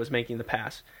as Vettel was making the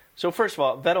pass. So first of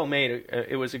all, Vettel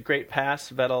it was a great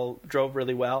pass. Vettel drove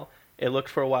really well. It looked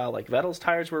for a while like Vettel's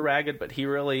tires were ragged, but he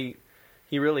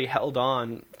he really held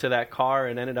on to that car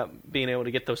and ended up being able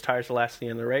to get those tires to last the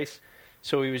end of the race.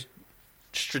 So he was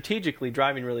strategically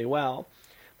driving really well.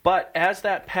 But as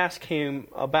that pass came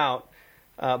about,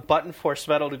 Button forced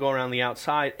Vettel to go around the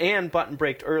outside, and Button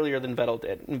braked earlier than Vettel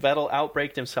did. And Vettel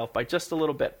outbraked himself by just a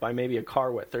little bit, by maybe a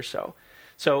car width or so.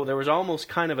 So there was almost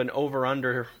kind of an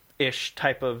over-under-ish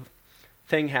type of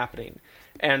thing happening.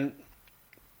 And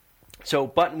so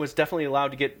Button was definitely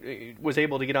was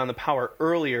able to get on the power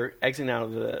earlier, exiting out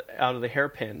of the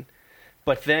hairpin.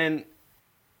 But then,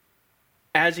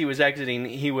 as he was exiting,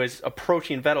 he was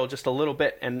approaching Vettel just a little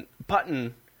bit, and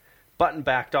Button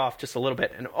backed off just a little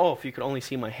bit. And if you could only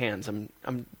see my hands, I'm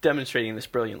demonstrating this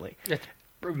brilliantly. It's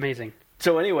amazing.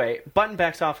 So anyway, Button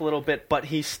backs off a little bit, but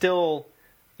he still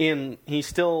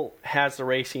has the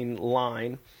racing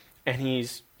line, and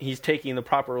he's taking the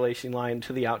proper racing line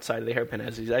to the outside of the hairpin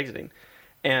as he's exiting.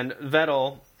 And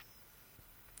Vettel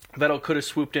could have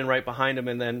swooped in right behind him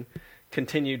and then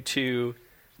continued to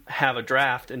have a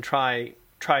draft and try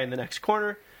in the next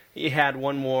corner. He had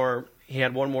one more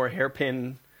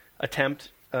hairpin attempt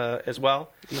as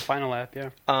well in the final lap. Yeah.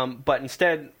 But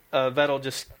instead, Vettel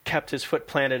just kept his foot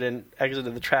planted and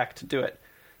exited the track to do it.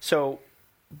 So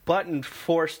Button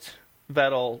forced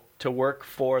Vettel to work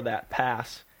for that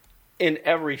pass in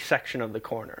every section of the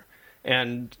corner,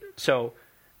 and so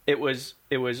it was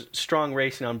strong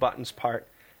racing on Button's part.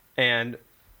 And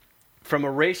from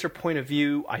a racer point of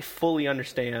view, I fully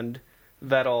understand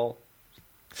Vettel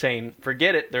saying,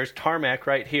 "Forget it. There's tarmac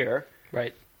right here.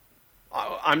 Right.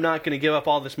 I'm not going to give up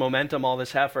all this momentum, all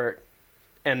this effort,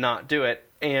 and not do it."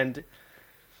 And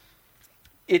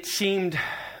it seemed,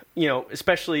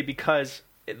 especially because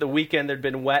the weekend had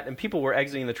been wet and people were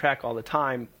exiting the track all the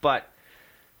time, but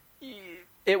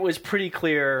it was pretty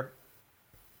clear.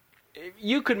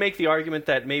 You could make the argument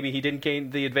that maybe he didn't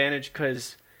gain the advantage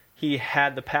because he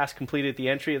had the pass completed at the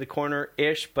entry of the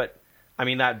corner-ish, but I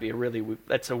mean,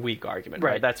 that's a weak argument,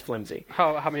 right? That's flimsy.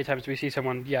 How many times do we see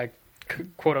someone,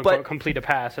 quote-unquote, complete a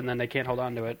pass and then they can't hold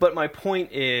on to it? But my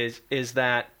point is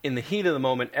that in the heat of the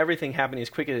moment, everything happening as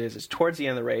quick as it is towards the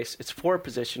end of the race. It's for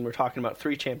position. We're talking about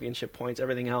 3 championship points,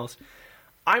 everything else.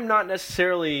 I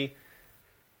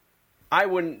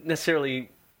wouldn't necessarily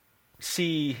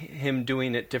see him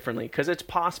doing it differently, because it's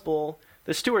possible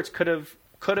the stewards could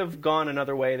have gone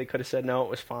another way. They could have said, no, it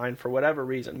was fine for whatever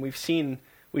reason. We've seen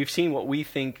what we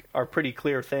think are pretty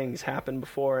clear things happen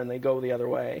before, and they go the other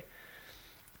way.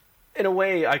 In a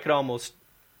way, I could almost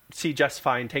see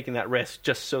justifying taking that risk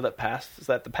just so that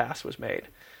the pass was made.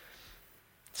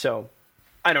 So,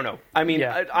 I don't know. I mean,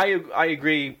 yeah. I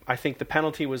agree. I think the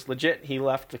penalty was legit. He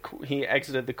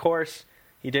exited the course.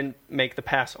 He didn't make the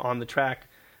pass on the track.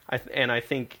 And I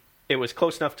think it was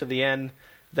close enough to the end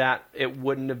that it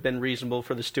wouldn't have been reasonable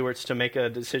for the stewards to make a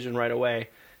decision right away.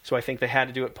 So I think they had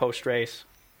to do it post-race.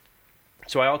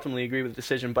 So I ultimately agree with the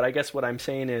decision. But I guess what I'm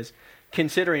saying is,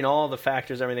 considering all the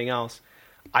factors, everything else,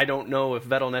 I don't know if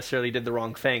Vettel necessarily did the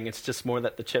wrong thing. It's just more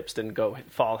that the chips didn't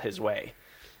fall his way.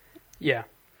 Yeah.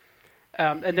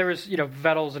 And there was,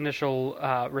 Vettel's initial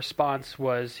response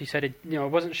was, he said,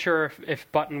 wasn't sure if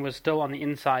Button was still on the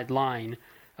inside line.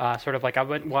 Sort of like, I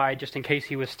went wide just in case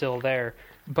he was still there.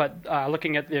 But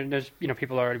looking at, there's,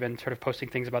 people have already been sort of posting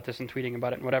things about this and tweeting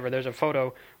about it and whatever. There's a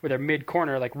photo where they're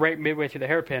mid-corner, like right midway through the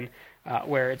hairpin,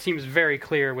 where it seems very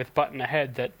clear with Button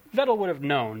ahead that Vettel would have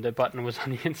known that Button was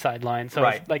on the inside line. So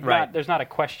right, it's like right. There's not a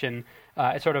question.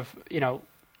 It's sort of,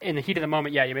 in the heat of the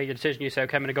moment, you make a decision. You say,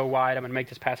 okay, I'm going to go wide. I'm going to make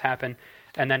this pass happen.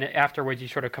 And then afterwards, you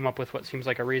sort of come up with what seems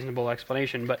like a reasonable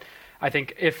explanation. But I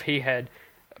think if he had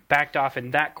backed off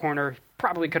in that corner,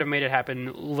 probably could have made it happen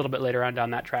a little bit later on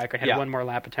down that track. I had one more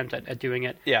lap attempt at doing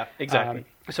it. Yeah, exactly.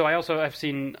 So I also have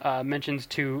seen mentions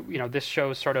to, this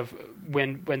shows sort of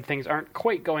when things aren't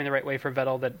quite going the right way for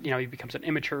Vettel, that, he becomes an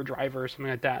immature driver or something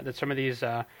like that, that some of these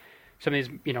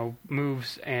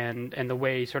moves and the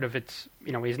way sort of it's,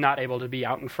 he's not able to be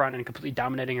out in front and completely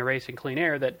dominating a race in clean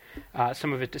air, that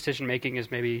some of his decision making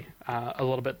is maybe a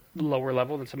little bit lower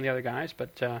level than some of the other guys,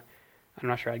 but I'm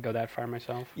not sure I'd go that far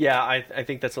myself. Yeah, I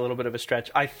think that's a little bit of a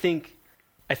stretch. I think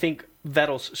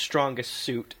Vettel's strongest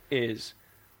suit is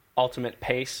ultimate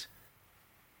pace.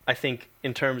 I think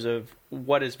in terms of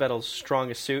what is Vettel's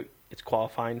strongest suit, it's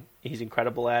qualifying. He's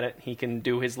incredible at it. He can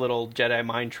do his little Jedi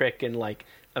mind trick and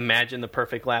imagine the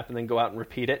perfect lap and then go out and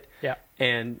repeat it. Yeah.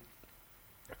 And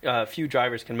few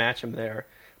drivers can match him there.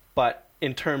 But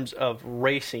in terms of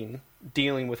racing,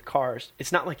 dealing with cars,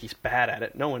 it's not like he's bad at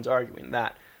it. No one's arguing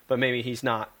that. But maybe he's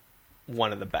not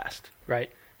one of the best. Right.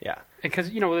 Yeah.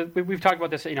 Because, we've talked about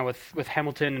this, with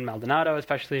Hamilton and Maldonado,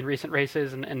 especially in recent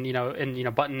races,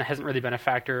 and Button hasn't really been a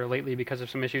factor lately because of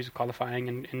some issues with qualifying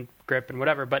and grip and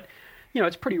whatever. But,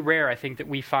 it's pretty rare, I think, that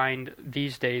we find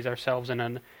these days ourselves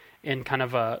in kind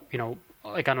of a,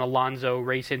 like an Alonso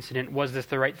race incident. Was this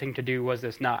the right thing to do? Was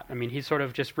this not? I mean, he sort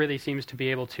of just really seems to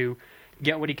be able to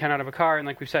get what he can out of a car, and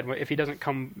like we've said, if he doesn't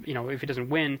if he doesn't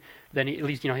win, then at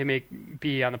least he may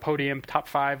be on the podium, top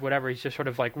 5, whatever. He's just sort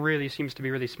of like really seems to be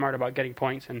really smart about getting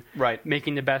points and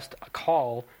making the best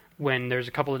call when there's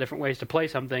a couple of different ways to play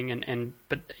something.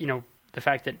 But the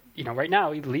fact that right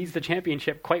now he leads the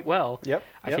championship quite well.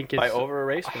 I think it's by over a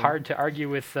race hard to argue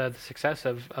with the success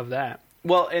of that.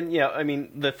 Well, and I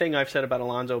mean, the thing I've said about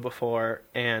Alonso before,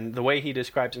 and the way he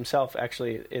describes himself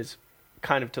actually is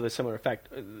kind of to the similar effect.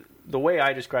 The way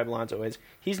I describe Alonso is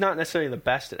he's not necessarily the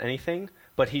best at anything,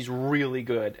 but he's really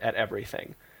good at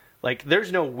everything. Like,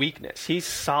 there's no weakness. He's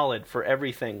solid for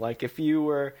everything. Like, if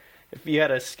you had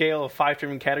a scale of 5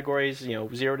 different categories, 0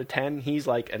 to 10, he's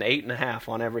like an 8.5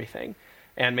 on everything.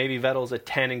 And maybe Vettel's a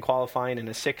 10 in qualifying and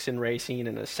a 6 in racing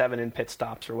and a 7 in pit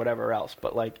stops or whatever else.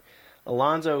 But like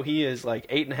Alonso, he is like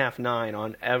 8.5, 9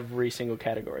 on every single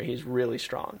category. He's really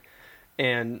strong.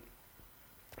 And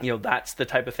that's the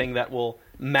type of thing that will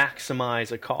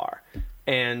maximize a car.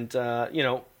 And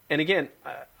and again,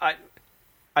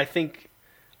 I think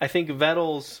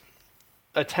Vettel's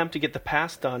attempt to get the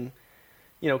pass done,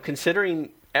 considering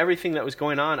everything that was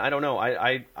going on, I don't know.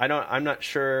 I'm not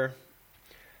sure.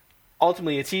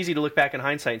 Ultimately, it's easy to look back in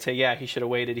hindsight and say, yeah, he should have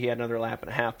waited. He had another lap and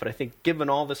a half. But I think given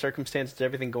all the circumstances,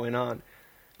 everything going on,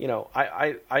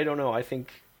 I don't know. I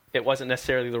think it wasn't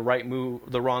necessarily the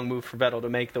wrong move for Vettel to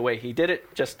make the way he did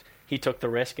it. Just he took the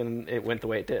risk and it went the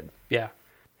way it did. Yeah.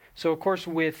 So, of course,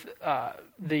 with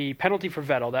the penalty for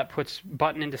Vettel, that puts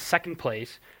Button into second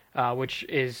place, which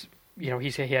is, he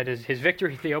had his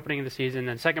victory at the opening of the season,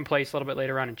 then second place a little bit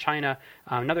later on in China,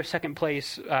 another second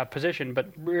place position.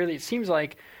 But really, it seems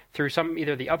like through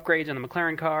either the upgrades in the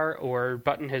McLaren car or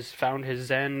Button has found his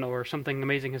zen or something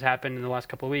amazing has happened in the last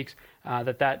couple of weeks,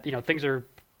 that things are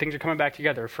coming back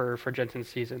together for Jensen's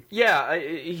season. Yeah,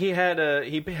 he had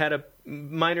a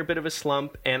minor bit of a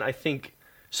slump, and I think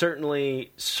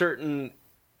certainly certain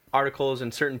articles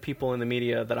and certain people in the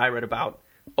media that I read about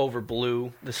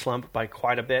overblew the slump by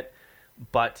quite a bit.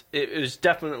 But it was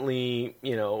definitely,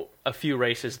 a few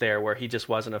races there where he just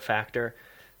wasn't a factor.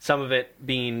 Some of it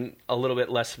being a little bit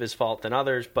less of his fault than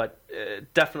others, but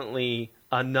definitely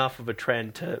enough of a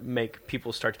trend to make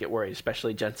people start to get worried,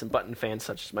 especially Jensen Button fans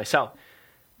such as myself.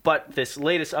 But this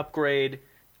latest upgrade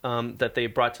that they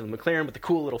brought to the McLaren with the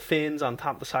cool little fins on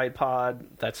top of the side pod,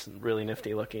 that's really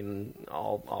nifty looking,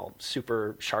 all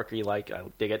super sharky-like. I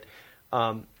dig it.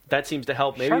 That seems to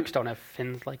help. Maybe Sharks don't have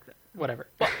fins like that. Whatever.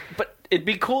 Well, but it'd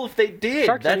be cool if they did.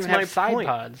 Sharks that's don't even my have side point.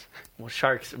 pods. Well,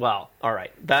 sharks. Well, all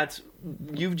right.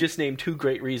 You've just named 2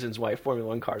 great reasons why Formula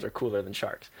One cars are cooler than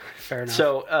sharks. Fair enough.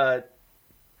 So,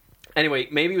 anyway,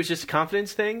 maybe it was just a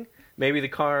confidence thing. Maybe the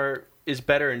car is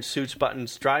better and suits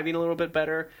Button's driving a little bit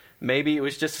better. Maybe it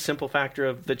was just a simple factor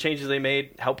of the changes they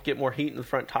made helped get more heat in the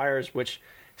front tires, which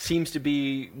seems to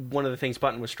be one of the things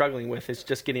Button was struggling with, is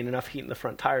just getting enough heat in the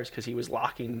front tires because he was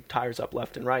locking tires up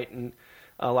left and right, and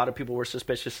a lot of people were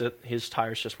suspicious that his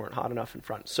tires just weren't hot enough in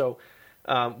front. So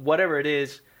whatever it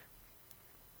is,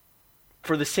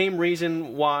 for the same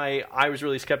reason why I was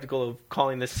really skeptical of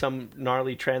calling this some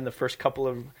gnarly trend the first couple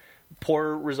of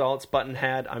poor results Button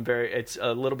had, it's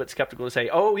a little bit skeptical to say,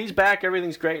 oh, he's back,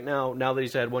 everything's great now that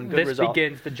he's had one good result. This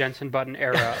begins the Jensen Button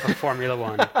era of Formula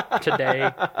One.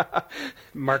 Today,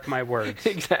 mark my words.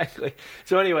 Exactly.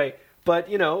 So anyway, but,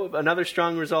 another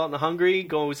strong result in the Hungary,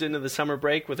 goes into the summer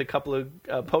break with a couple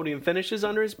of podium finishes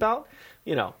under his belt.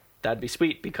 That'd be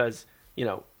sweet because,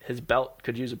 his belt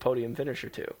could use a podium finish or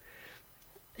two.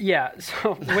 Yeah,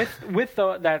 so with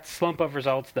that slump of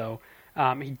results, though,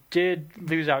 he did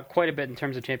lose out quite a bit in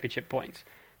terms of championship points.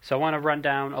 So I want to run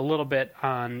down a little bit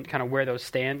on kind of where those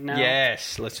stand now.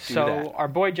 Yes, let's do that. So our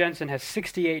boy Jensen has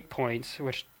 68 points,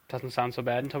 which doesn't sound so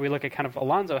bad until we look at kind of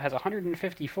Alonso has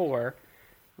 154,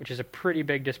 which is a pretty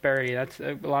big disparity. That's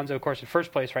Alonso, of course, in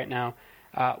first place right now.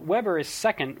 Weber is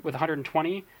second with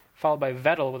 120, followed by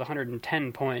Vettel with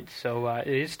 110 points. So it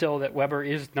is still that Weber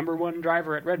is number one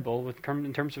driver at Red Bull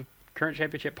in terms of current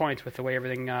championship points with the way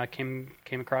everything came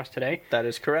across today. That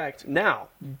is correct. Now,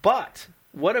 but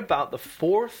what about the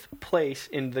 4th place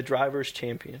in the Drivers'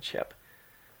 Championship?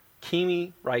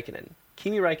 Kimi Räikkönen.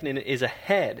 Kimi Räikkönen is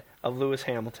ahead of Lewis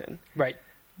Hamilton. Right.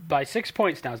 By 6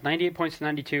 points now. It's 98 points to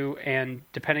 92, and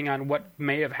depending on what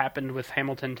may have happened with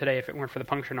Hamilton today, if it weren't for the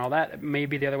puncture and all that, it may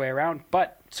be the other way around,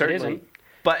 but Certainly. It isn't.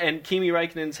 And Kimi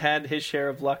Räikkönen's had his share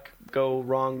of luck go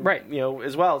wrong, right?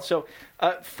 As well. So,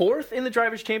 fourth in the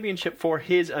Drivers' Championship for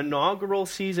his inaugural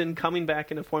season, coming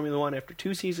back into Formula One after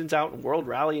 2 seasons out in World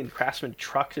Rally and Craftsman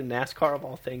Trucks and NASCAR of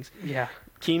all things. Yeah,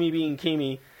 Kimi being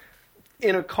Kimi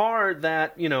in a car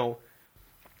that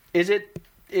is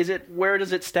it where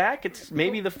does it stack? It's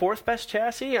maybe the 4th best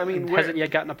chassis. I mean, hasn't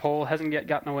yet gotten a pole, hasn't yet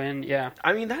gotten a win. Yeah,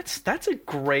 I mean that's a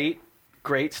great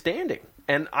standing.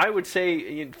 And I would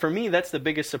say, for me, that's the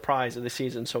biggest surprise of the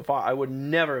season so far. I would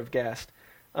never have guessed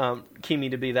Kimi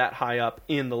to be that high up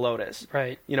in the Lotus.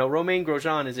 Right. Romain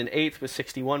Grosjean is in 8th with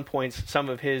 61 points. Some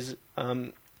of his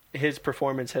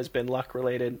performance has been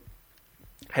luck-related.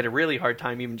 Had a really hard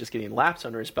time even just getting laps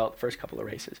under his belt the first couple of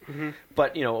races. Mm-hmm.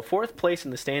 But, a 4th place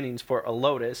in the standings for a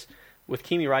Lotus with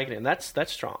Kimi Räikkönen,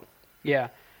 that's strong. Yeah.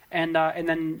 And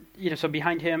then, so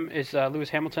behind him is Lewis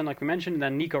Hamilton, like we mentioned, and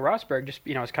then Nico Rosberg, just,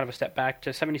 is kind of a step back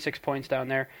to 76 points down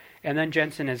there. And then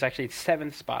Jensen is actually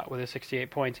 7th spot with his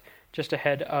 68 points, just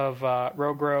ahead of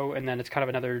Rogro, and then it's kind of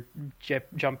another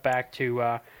jump back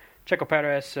to Checo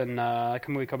Perez and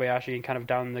Kamui Kobayashi and kind of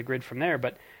down the grid from there.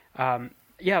 But,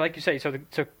 yeah, like you say, so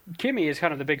Kimi is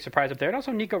kind of the big surprise up there, and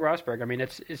also Nico Rosberg. I mean,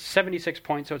 it's 76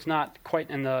 points, so it's not quite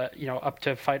in the, up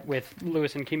to fight with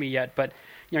Lewis and Kimi yet, but...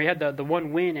 he had the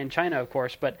one win in China, of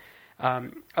course, but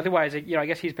otherwise, I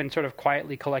guess he's been sort of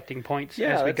quietly collecting points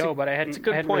as we go. But I hadn't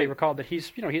really recalled that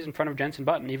he's in front of Jenson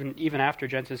Button even after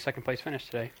Jenson's 2nd place finish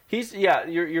today.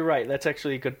 You're right. That's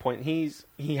actually a good point.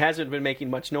 He hasn't been making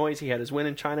much noise. He had his win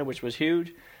in China, which was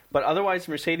huge, but otherwise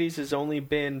Mercedes has only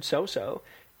been so-so.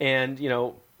 And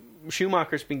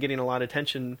Schumacher's been getting a lot of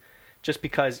attention just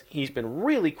because he's been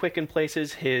really quick in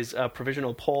places. His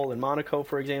provisional pole in Monaco,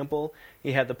 for example.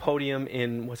 He had the podium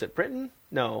in, was it Britain?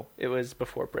 No, it was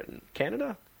before Britain.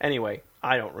 Canada? Anyway,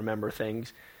 I don't remember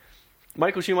things.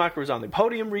 Michael Schumacher was on the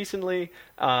podium recently.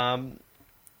 So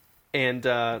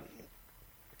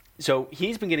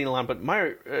he's been getting a lot, but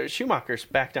Schumacher's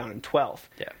back down in 12th.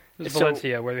 Yeah. It was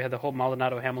Valencia, where we had the whole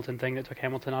Maldonado-Hamilton thing that took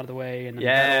Hamilton out of the way, and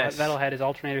Vettel had his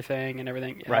alternator thing and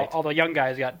everything. Right. All the young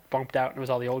guys got bumped out, and it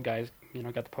was all the old guys,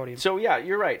 got the podium. So, yeah,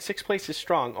 you're right. 6th place is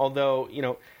strong, although,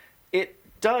 it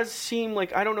does seem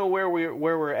like, I don't know where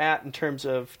we're at in terms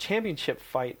of championship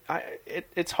fight.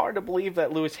 It's hard to believe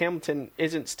that Lewis Hamilton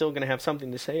isn't still going to have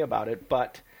something to say about it,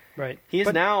 but he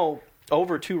is now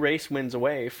over 2 race wins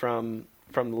away from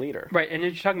the leader. Right, and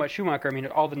you're talking about Schumacher. I mean,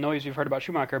 all the noise we've heard about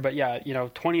Schumacher, but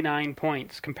 29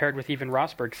 points compared with even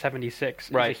Rosberg 76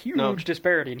 is a huge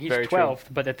disparity, and he's 12th.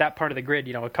 But at that part of the grid,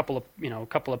 a couple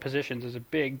of positions is a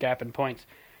big gap in points,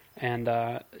 and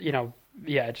it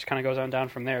just kind of goes on down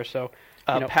from there. So,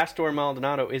 Pastor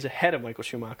Maldonado is ahead of Michael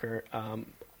Schumacher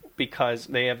because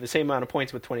they have the same amount of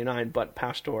points with 29, but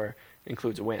Pastor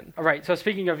includes a win. Right. So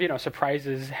speaking of,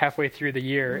 surprises halfway through the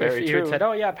year, if you had said,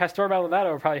 oh yeah, Pastor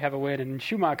Maldonado will probably have a win and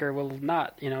Schumacher will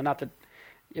not, not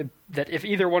that if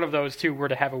either one of those two were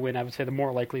to have a win, I would say the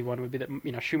more likely one would be that,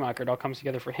 Schumacher, it all comes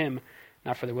together for him,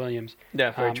 not for the Williams. Yeah,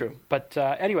 very true. But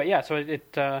anyway, yeah, so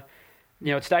it's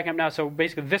stacking up now. So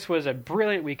basically this was a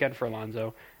brilliant weekend for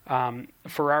Alonso.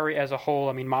 Ferrari as a whole,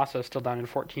 I mean, Massa is still down in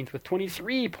 14th with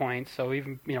 23 points, so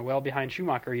even, well behind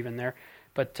Schumacher even there.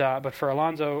 But for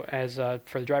Alonso, as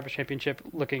for the Drivers' Championship,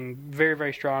 looking very,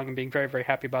 very strong and being very, very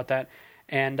happy about that.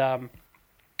 And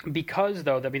because,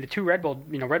 though, the 2 Red Bull,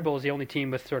 Red Bull is the only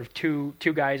team with sort of two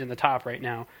guys in the top right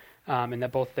now, and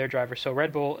that both their drivers. So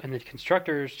Red Bull in the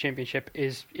Constructors' Championship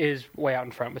is way out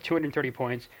in front with 230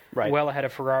 points, well ahead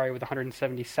of Ferrari with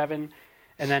 177.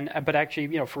 And then, but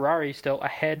actually, Ferrari still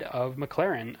ahead of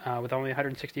McLaren with only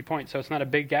 160 points. So it's not a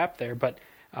big gap there, but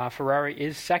Ferrari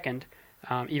is second.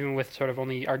 Even with sort of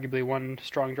only arguably one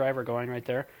strong driver going right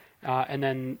there. And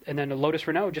then the Lotus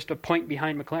Renault just a point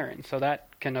behind McLaren. So that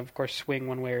can, of course, swing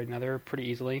one way or another pretty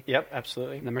easily. Yep,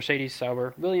 absolutely. And the Mercedes,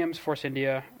 Sauber, Williams, Force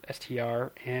India,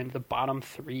 STR, and the bottom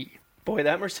 3. Boy,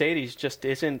 that Mercedes just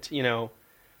isn't,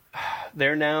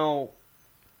 they're now...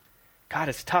 God,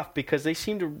 it's tough because they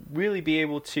seem to really be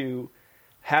able to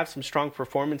have some strong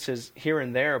performances here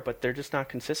and there, but they're just not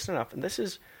consistent enough. And this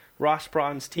is Ross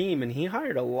Brawn's team, and he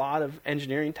hired a lot of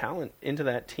engineering talent into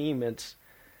that team.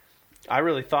 I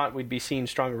really thought we'd be seeing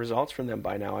stronger results from them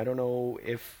by now. I don't know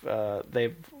if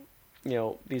they've,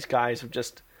 these guys have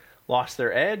just lost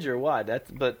their edge or what.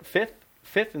 But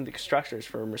fifth in the constructors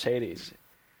for Mercedes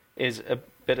is a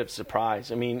bit of a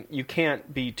surprise. I mean, you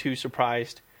can't be too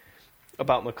surprised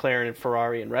about McLaren and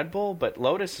Ferrari and Red Bull, but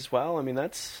Lotus as well. I mean,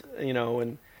 that's,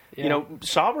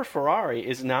 Sauber Ferrari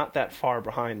is not that far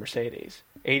behind Mercedes.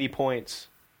 80 points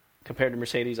compared to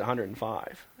Mercedes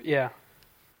 105. Yeah.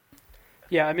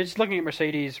 Yeah, I mean, just looking at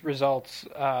Mercedes results,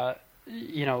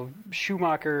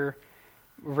 Schumacher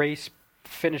race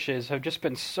finishes have just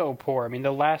been so poor. I mean,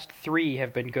 the last 3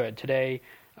 have been good. Today,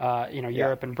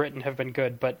 Europe and Britain have been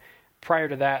good, but prior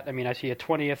to that, I mean, I see a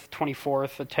 20th,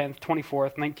 24th, a 10th,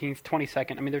 24th, 19th,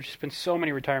 22nd. I mean, there's just been so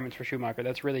many retirements for Schumacher.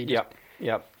 That's really just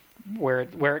where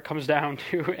it comes down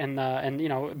to. And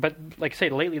but like I say,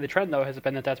 lately the trend, though, has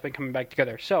been that's been coming back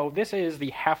together. So this is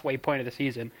the halfway point of the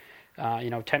season.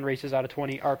 10 races out of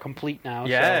 20 are complete now.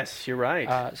 Yes, you're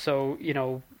right. So,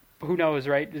 who knows,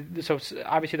 right? So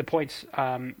obviously the points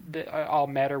all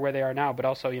matter where they are now, but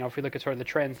also, if we look at sort of the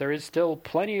trends, there is still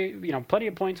plenty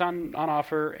of points on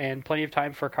offer and plenty of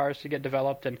time for cars to get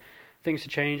developed and things to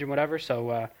change and whatever.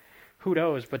 So who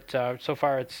knows? But so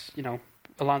far it's,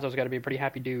 Alonso's got to be a pretty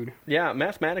happy dude. Yeah,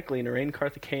 mathematically, Narain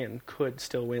Karthikeyan could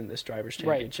still win this Drivers'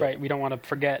 Championship. Right. We don't want to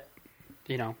forget,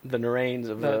 the Narains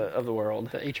of the world.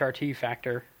 The HRT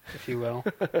factor, if you will.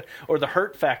 Or the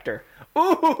hurt factor.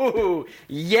 Ooh,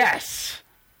 yes!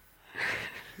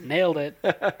 Nailed it.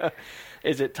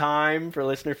 Is it time for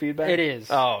listener feedback? It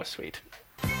is. Oh, sweet.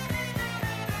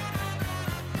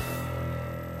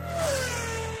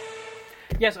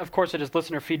 Yes, of course, it is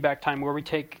listener feedback time, where we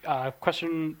take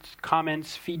questions,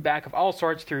 comments, feedback of all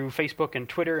sorts through Facebook and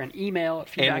Twitter and email at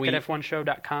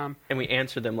feedback@f1show.com. And we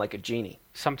answer them like a genie.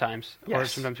 Sometimes. Yes. Or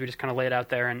sometimes we just kind of lay it out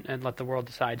there and let the world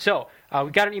decide. So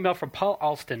we got an email from Paul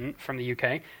Alston from the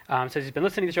UK. Says he's been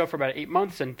listening to the show for about 8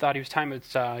 months and thought he was time.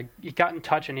 He got in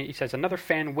touch, and he says another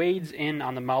fan wades in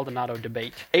on the Maldonado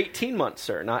debate. 18 months,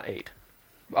 sir, not 8.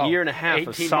 Oh, year and a half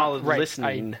of solid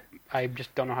listening. I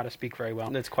just don't know how to speak very well.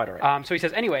 That's quite all right. So he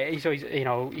says, anyway, he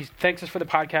thanks us for the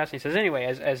podcast, and he says, anyway,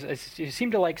 as you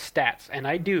seem to like stats, and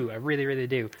I do, I really, really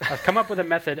do, I've come up with a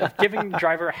method of giving the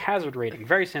driver a hazard rating.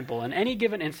 Very simple. In any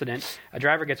given incident, a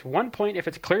driver gets 1 point if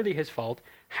it's clearly his fault,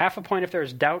 half a point if there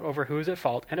is doubt over who is at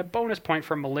fault, and a bonus point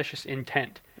for malicious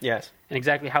intent. Yes. And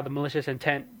exactly how the malicious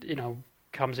intent,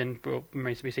 comes in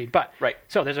remains to be seen. But right.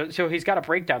 So he's got to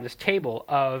break down this table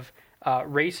of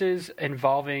races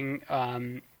involving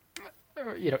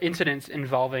incidents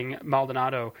involving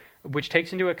Maldonado, which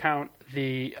takes into account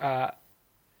the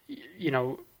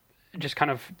just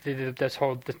kind of this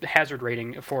whole hazard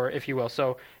rating, for, if you will.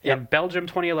 So in Belgium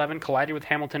 2011, collided with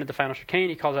Hamilton at the final chicane.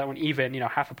 He calls that one even.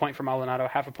 Half a point for Maldonado,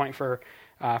 half a point for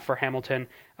Hamilton.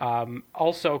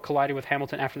 Also collided with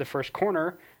Hamilton after the first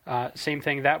corner. Same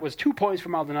thing. That was 2 points for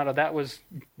Maldonado. That was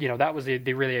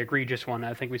the really egregious one.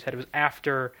 I think we said it was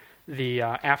after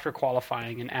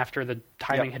qualifying and after the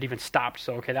timing had even stopped.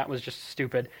 So, okay, that was just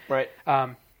stupid. Right.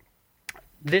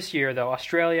 This year, though,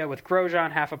 Australia with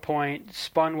Grosjean, half a point,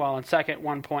 spun while in second,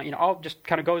 1 point. All just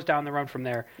kind of goes down the road from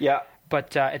there. Yeah.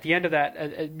 But at the end of that,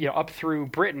 up through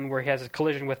Britain, where he has a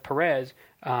collision with Perez,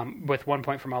 with 1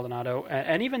 point for Maldonado,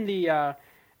 and even the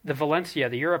Valencia,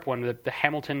 the Europe one, the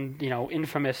Hamilton,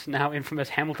 infamous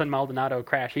Hamilton Maldonado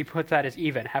crash, he puts that as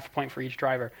even, half a point for each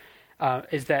driver.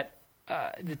 Is that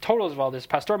the totals of all this,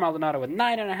 Pastor Maldonado with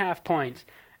 9.5 points,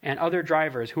 and other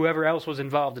drivers, whoever else was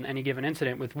involved in any given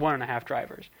incident, with 1.5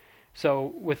 drivers.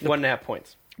 So with 1.5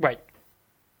 points. Right.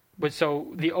 But so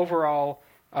the overall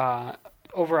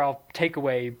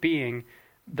takeaway being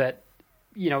that,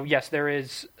 yes, there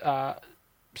is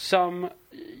some,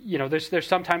 there's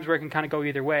some times where it can kind of go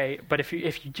either way. But if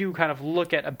you do kind of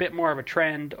look at a bit more of a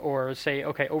trend, or say,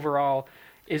 okay, overall,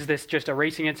 is this just a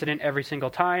racing incident every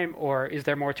single time, or is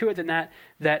there more to it than that?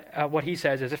 That what he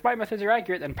says is, if my methods are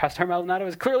accurate, then Pastor Maldonado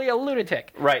is clearly a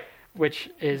lunatic. Right. Which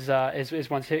is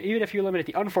one. Even if you eliminate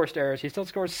the unforced errors, he still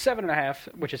scores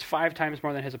 7.5, which is 5 times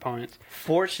more than his opponents.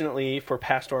 Fortunately for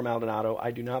Pastor Maldonado,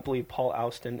 I do not believe Paul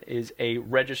Alston is a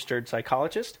registered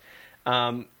psychologist.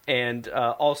 And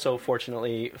also,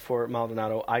 fortunately for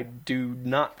Maldonado, I do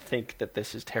not think that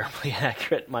this is terribly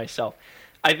accurate myself.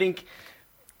 I think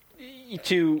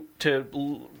to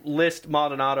list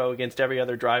Maldonado against every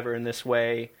other driver in this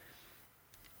way,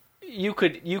 you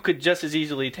could just as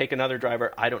easily take another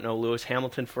driver, I don't know, Lewis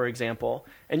Hamilton, for example,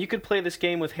 and you could play this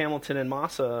game with Hamilton and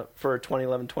Massa for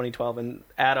 2011, 2012 and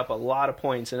add up a lot of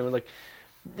points, and it would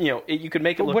you could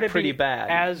make it look pretty bad.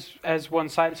 As one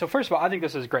side. So first of all, I think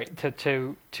this is great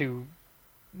to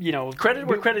credit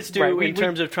where credit's due, in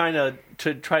terms of trying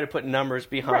to put numbers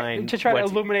behind, to try to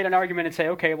illuminate an argument and say,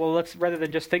 okay, well, let's, rather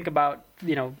than just think about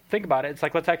it, it's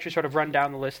like, let's actually sort of run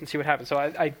down the list and see what happens. So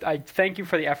I thank you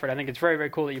for the effort. I think it's very, very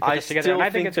cool that you put this together. And I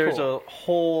think it's there's cool. A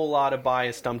whole lot of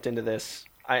bias dumped into this.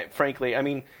 Frankly,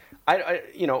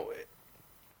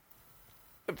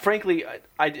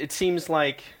 it seems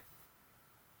like,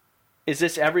 is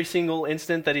this every single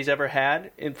instant that he's ever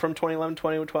had from 2011,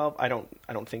 2012? I don't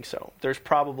think so. There's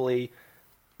probably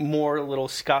more little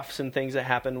scuffs and things that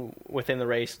happen within the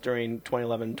race during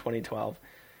 2011, 2012.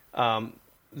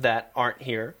 that aren't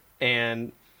here,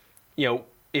 and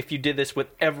if you did this with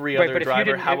every Right, other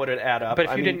driver, how would it add up? But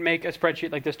if you didn't make a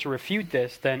spreadsheet like this to refute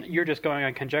this, then you're just going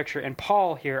on conjecture. And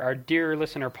Paul here, our dear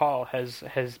listener Paul, has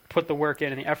put the work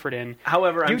in and the effort in.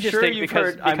 However, I'm sure you've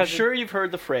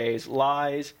heard the phrase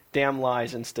lies, damn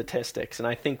lies, and statistics. And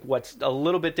I think what's a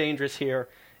little bit dangerous here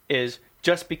is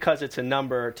just because it's a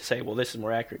number to say, well, this is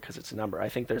more accurate because it's a number. I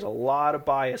think there's a lot of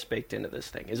bias baked into this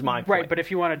thing, is my point. Right, but if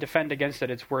you want to defend against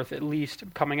it, it's worth at least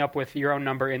coming up with your own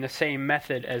number in the same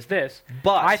method as this.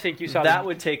 But I think you saw that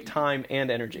would take time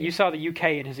and energy. You saw the UK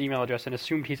in his email address and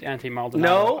assumed he's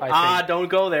anti-Maldonado. No, don't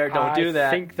go there. Don't do that. I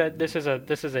think that this is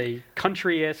a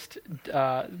countryist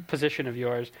position of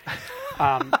yours.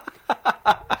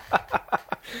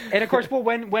 And of course, well,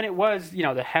 when it was,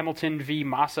 the Hamilton v.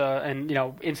 Massa and,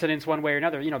 incidents one way or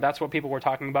another, that's what people were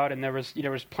talking about. And there was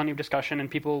plenty of discussion and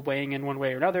people weighing in one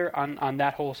way or another on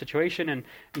that whole situation. And,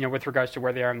 with regards to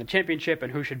where they are in the championship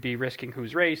and who should be risking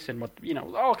whose race and what,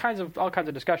 all kinds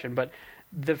of discussion. But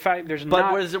the fact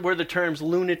were the terms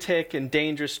lunatic and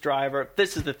dangerous driver?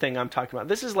 This is the thing I'm talking about.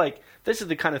 This is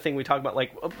the kind of thing we talk about,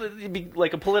 like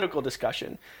a political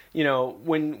discussion.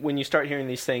 When you start hearing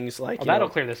these things like, that'll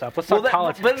clear this up. Let's talk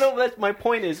politics. But no, that's my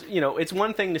point is, it's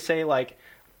one thing to say like,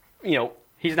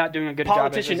 he's not doing a good job.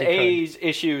 Politician A's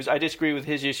issues, I disagree with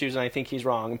his issues and I think he's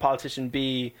wrong. And politician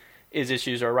B's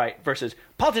issues are right. Versus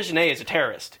politician A is a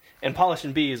terrorist and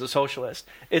politician B is a socialist.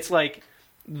 It's like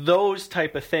those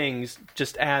type of things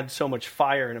just add so much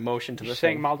fire and emotion to the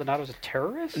thing. You're saying Maldonado's a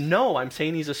terrorist? No, I'm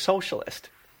saying he's a socialist.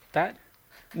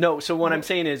 No, so I'm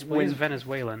saying is when he's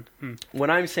Venezuelan. What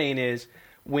I'm saying is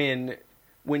when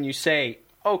you say,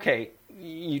 okay,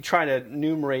 you try to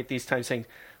enumerate these types of things,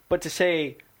 but to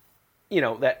say,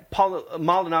 that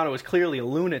Maldonado is clearly a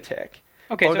lunatic,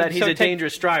 or that he's a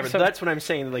dangerous driver, that's what I'm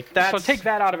saying. Like that's. So take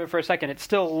that out of it for a second. It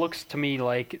still looks to me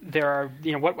like there are,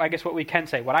 what we can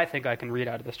say, what I think I can read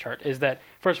out of this chart is that,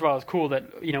 first of all, it's cool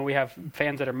that, we have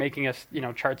fans that are making us,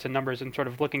 charts and numbers and sort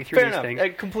of looking through these things. I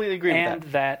completely agree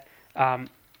with that. And that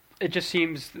it just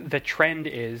seems the trend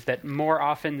is that more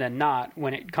often than not,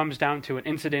 when it comes down to an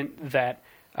incident that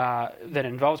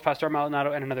involves Pastor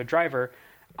Maldonado and another driver,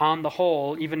 on the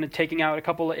whole, even taking out a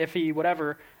couple of iffy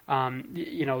whatever,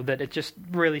 that it just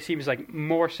really seems like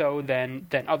more so than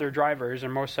other drivers, or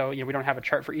more so, we don't have a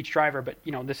chart for each driver, but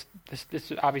this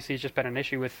obviously has just been an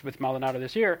issue with Maldonado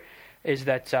this year, is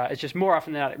that it's just more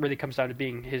often than not it really comes down to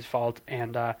being his fault,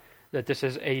 and that this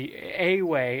is a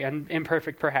way, and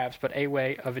imperfect perhaps, but a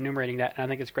way of enumerating that. And I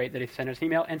think it's great that he sent us an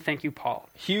email, and thank you, Paul.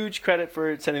 Huge credit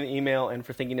for sending the email and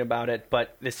for thinking about it,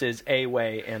 but this is a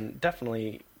way, and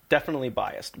definitely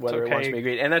biased, whether it wants to be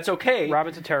agreed. And that's okay.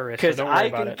 Robin's a terrorist, because so don't worry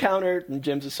about I can counter, and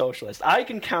Jim's a socialist. I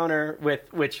can counter with,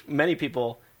 which many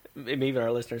people, even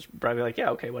our listeners, probably like,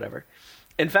 yeah, okay, whatever.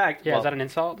 In fact, is that an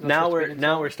insult? Now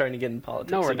we're starting to get into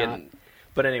politics. No, we're again. not.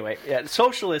 But anyway, yeah,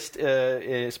 socialist,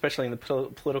 especially in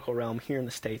the political realm here in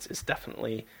the States, is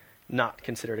definitely not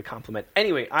considered a compliment.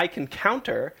 Anyway, I can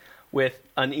counter with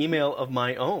an email of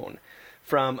my own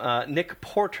from Nick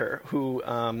Porter, who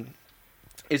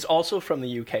is also from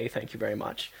the UK. Thank you very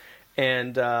much.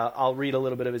 And I'll read a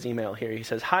little bit of his email here. He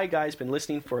says, "Hi, guys. Been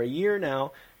listening for a year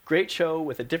now. Great show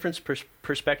with a different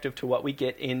perspective to what we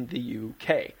get in the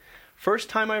UK. First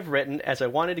time I've written, as I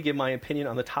wanted to give my opinion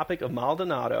on the topic of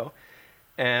Maldonado,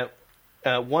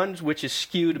 one which is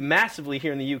skewed massively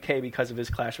here in the UK because of his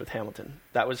clash with Hamilton."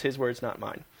 That was his words, not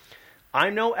mine.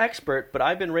 "I'm no expert, but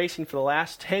I've been racing for the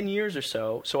last 10 years or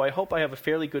so I hope I have a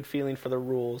fairly good feeling for the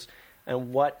rules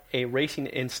and what a racing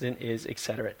incident is,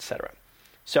 etc., etc."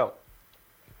 So,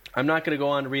 I'm not going to go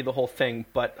on to read the whole thing,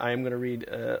 but I am going to read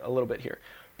a little bit here.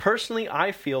 "Personally,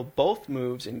 I feel both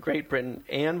moves in Great Britain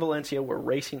and Valencia were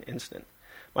racing incidents.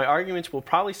 My arguments will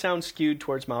probably sound skewed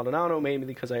towards Maldonado, maybe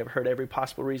because I have heard every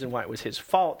possible reason why it was his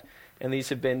fault, and these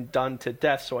have been done to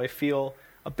death, so I feel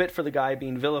a bit for the guy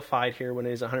being vilified here when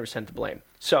it is 100% to blame."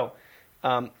 So,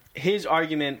 his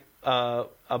argument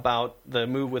about the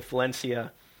move with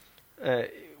Valencia,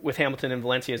 with Hamilton and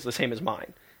Valencia, is the same as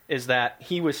mine, is that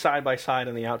he was side by side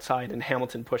on the outside, and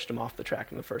Hamilton pushed him off the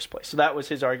track in the first place. So that was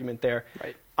his argument there.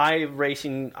 Right. I have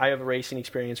a racing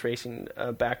experience, racing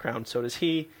background, so does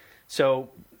he. So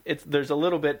I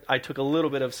took a little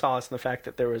bit of solace in the fact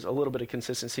that there was a little bit of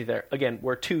consistency there. Again,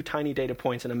 we're two tiny data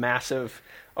points in a massive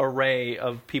array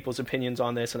of people's opinions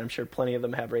on this, and I'm sure plenty of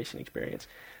them have racing experience.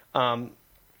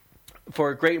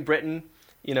 For Great Britain,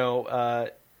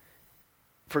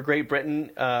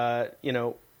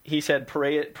 he said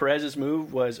Perez's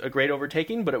move was a great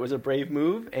overtaking, but it was a brave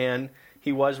move, and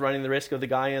he was running the risk of the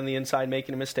guy on the inside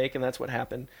making a mistake, and that's what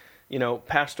happened.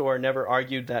 Pastor never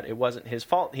argued that it wasn't his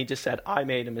fault. He just said, I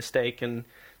made a mistake, and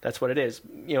that's what it is.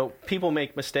 People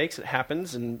make mistakes. It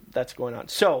happens, and that's going on.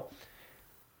 So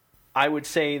I would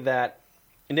say that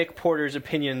Nick Porter's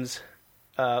opinions,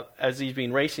 as these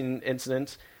being racing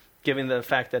incidents, given the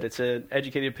fact that it's an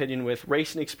educated opinion with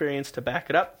racing experience to back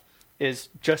it up, is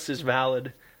just as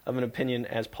valid of an opinion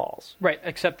as Paul's. Right,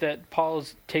 except that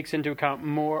Paul's takes into account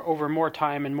more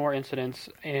time and more incidents,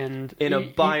 and in a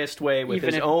biased way with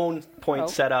his own point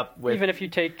set up. With even if you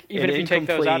take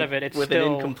those out of it, it's with still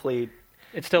an incomplete.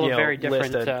 It's still a very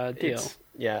different deal.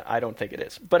 Yeah, I don't think it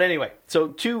is. But anyway, so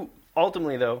two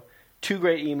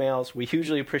great emails. We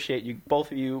hugely appreciate you,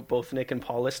 both Nick and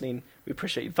Paul, listening. We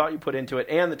appreciate the thought you put into it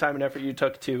and the time and effort you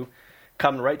took to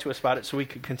come right to us about it so we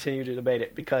could continue to debate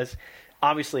it, because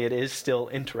obviously it is still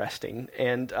interesting.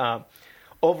 And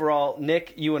overall,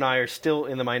 Nick, you and I are still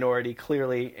in the minority,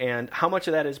 clearly. And how much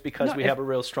of that is because we have a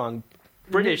real strong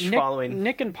British following?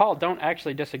 Nick and Paul don't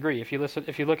actually disagree. If you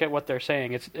look at what they're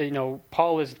saying, it's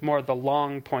Paul is more the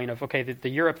long point of, okay, the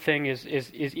Europe thing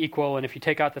is equal, and if you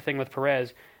take out the thing with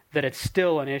Perez, that it's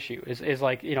still an issue. Is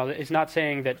like, it's not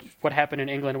saying that what happened in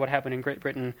England, what happened in Great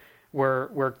Britain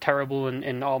were terrible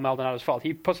and all Maldonado's fault.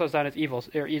 He puts us down as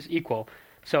is equal.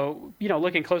 So,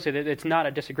 looking closely, it's not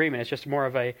a disagreement. It's just more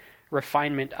of a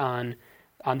refinement on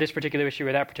this particular issue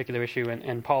or that particular issue.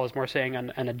 And Paul is more saying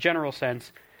in a general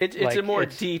sense. It's a more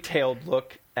detailed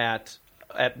look at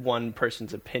one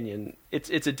person's opinion.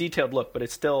 It's a detailed look, but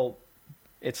it's still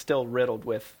riddled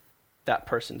with that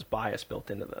person's bias built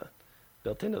into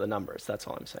the numbers. That's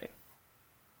all I'm saying.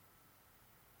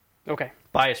 Okay.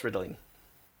 Bias riddling.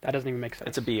 That doesn't even make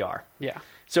sense. It's a BR. Yeah.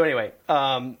 So anyway,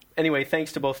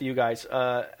 thanks to both of you guys.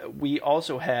 We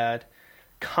also had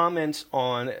comments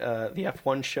on the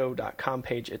F1show.com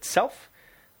page itself,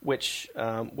 which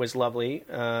was lovely.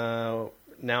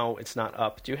 Now it's not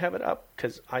up. Do you have it up?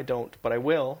 Because I don't, but I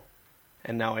will,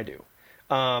 and now I do.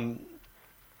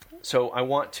 So I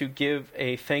want to give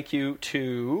a thank you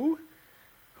to...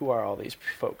 Who are all these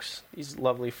folks? These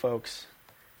lovely folks.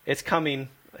 It's coming.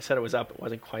 I said it was up. It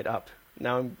wasn't quite up.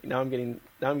 Now I'm getting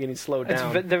slowed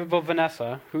down. It's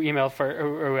Vanessa who emailed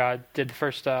who did the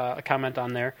first comment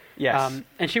on there. Yes,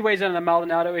 and she weighs in on the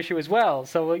Maldonado issue as well.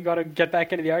 So we got to get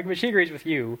back into the argument. She agrees with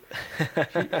you.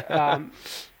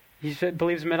 He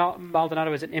believes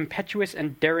Maldonado is an impetuous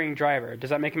and daring driver.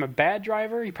 Does that make him a bad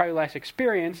driver? He probably lacks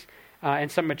experience and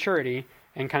some maturity,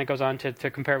 and kind of goes on to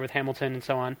compare with Hamilton and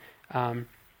so on.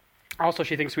 Also,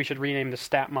 she thinks we should rename the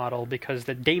stat model because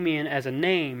the Damien as a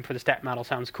name for the stat model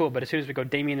sounds cool, but as soon as we go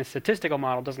Damien the statistical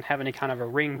model doesn't have any kind of a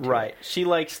ring to it. Right. She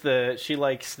likes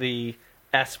the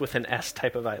S with an S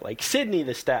type of I, like Sydney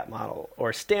the stat model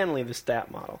or Stanley the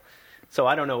stat model. So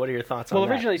I don't know. What are your thoughts on that?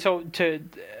 Well, originally,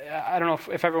 I don't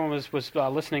know if everyone was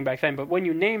listening back then, but when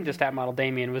you named the stat model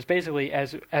Damien, was basically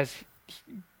as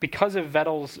because of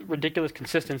Vettel's ridiculous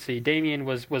consistency, Damien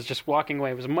was just walking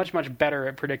away. Was much better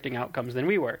at predicting outcomes than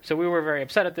we were. So we were very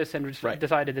upset at this and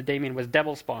decided that Damien was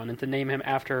devil spawn and to name him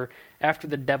after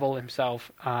the devil himself,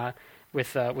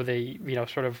 with a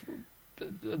sort of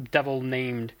devil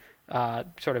named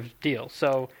sort of deal.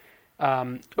 So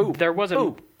there was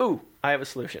a I have a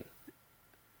solution.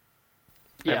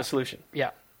 I have a solution.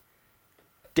 Yeah.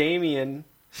 Damien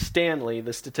Stanley,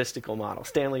 the statistical model.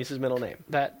 Stanley is his middle name.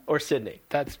 Or Sydney.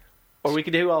 Or we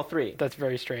could do all three. That's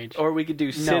very strange. Or we could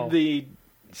do Sydney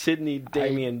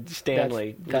Damien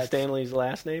Stanley. Is Stanley's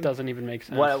last name? Doesn't even make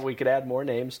sense. Well, we could add more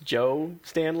names. Joe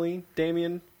Stanley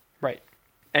Damien. Right.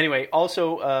 Anyway,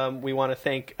 also we want to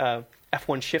thank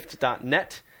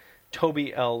F1Shift.net,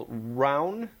 Toby L.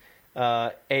 Rown,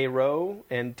 A. Rowe,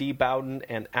 and D. Bowden,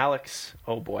 and Alex,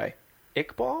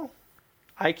 Iqbal?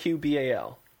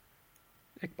 IQBAL.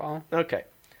 Iqbal. Okay.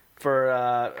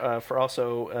 For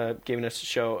also giving us a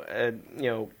show,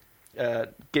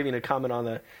 giving a comment on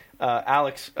the...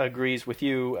 Alex agrees with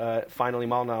you. Finally,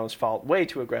 Maldonado's fault. Way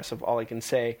too aggressive, all I can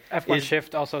say. F1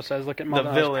 Shift also says, look at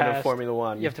Maldonado's the villain past. of Formula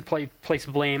One. You have to place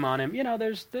blame on him.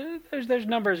 There's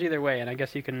numbers either way, and I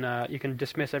guess you can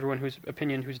dismiss everyone whose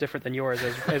opinion who's different than yours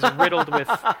as riddled with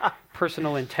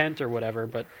personal intent or whatever,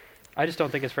 but... I just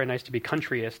don't think it's very nice to be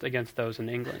countryist against those in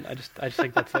England. I just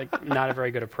think that's not a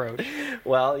very good approach.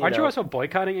 Well, aren't you also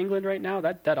boycotting England right now?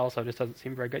 That also just doesn't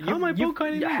seem very good. How am I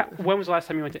boycotting England? When was the last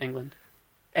time you went to England?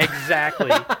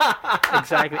 Exactly.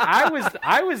 I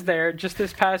was there just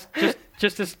this past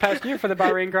year for the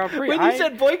Bahrain Grand Prix. When you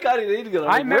said boycotting England,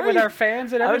 I met with our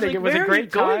fans and everything. It was a great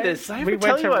time. We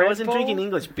went to I wasn't drinking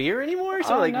English beer anymore.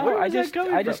 So where is that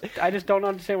coming from? I just don't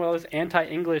understand what this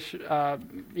anti-English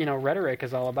rhetoric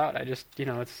is all about.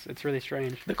 It's really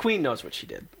strange. The Queen knows what she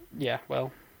did. Yeah,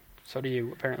 well, So do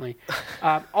you, apparently.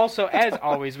 Also, as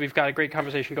always, we've got a great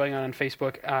conversation going on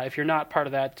Facebook. If you're not part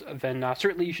of that, then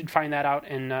certainly you should find that out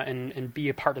and be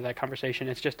a part of that conversation.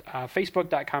 It's just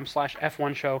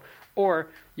facebook.com/F1show, or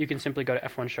you can simply go to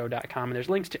f1show.com, and there's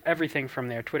links to everything from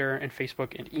there, Twitter and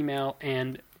Facebook and email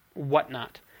and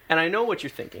whatnot. And I know what you're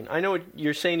thinking. I know what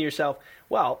you're saying to yourself,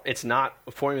 well, it's not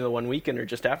a Formula One weekend or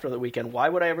just after the weekend. Why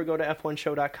would I ever go to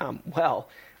f1show.com? Well,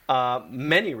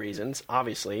 many reasons,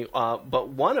 obviously, but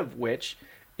one of which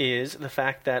is the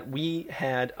fact that we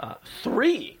had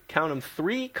three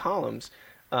columns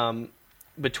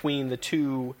between the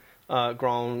two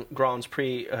Grands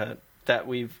Prix that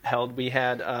we've held. We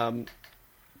had,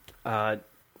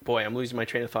 boy, I'm losing my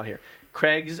train of thought here.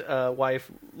 Craig's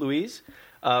wife, Louise,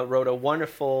 wrote a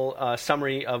wonderful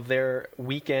summary of their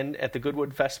weekend at the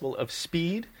Goodwood Festival of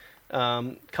Speed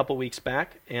a couple weeks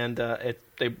back, and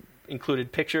they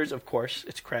included pictures, of course.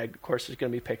 It's Craig. Of course, there's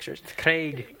going to be pictures. It's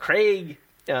Craig. Craig.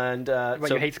 And but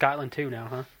so, you hate Scotland too now,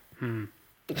 huh?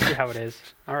 See how it is.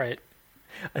 All right.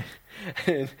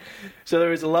 So there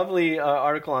was a lovely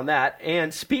article on that.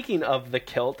 And speaking of the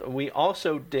kilt, we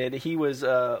also did, he was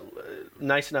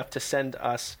nice enough to send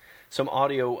us some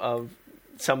audio of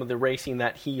some of the racing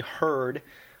that he heard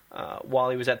while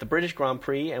he was at the British Grand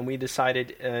Prix, and we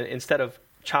decided instead of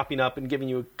chopping up and giving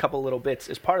you a couple little bits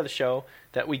as part of the show,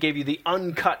 that we gave you the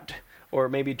uncut or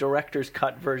maybe director's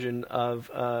cut version of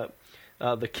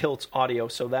the kilt's audio.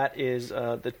 So that is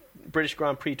the British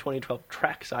Grand Prix 2012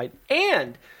 trackside.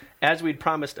 And as we'd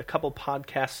promised a couple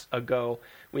podcasts ago,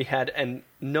 we had an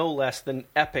no less than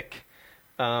epic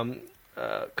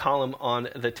column on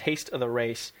the taste of the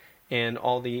race and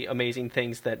all the amazing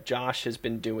things that Josh has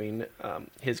been doing.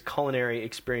 His culinary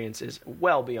experience is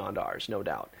well beyond ours, no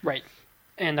doubt. Right.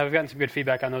 And we've gotten some good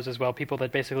feedback on those as well. People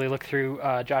that basically look through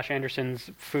Josh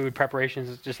Anderson's food preparations,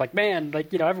 it's just like, man,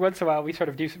 like, you know, every once in a while we sort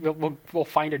of do, we'll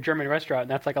find a German restaurant, and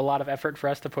that's like a lot of effort for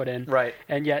us to put in. Right.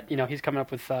 And yet, you know, he's coming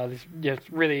up with these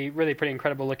really, really pretty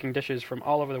incredible looking dishes from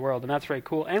all over the world, and that's very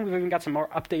cool. And we've even got some more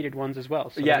updated ones as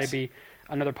well. So yes. maybe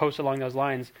another post along those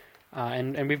lines.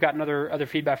 And we've gotten other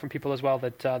feedback from people as well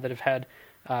that have had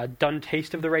done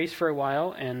taste of the race for a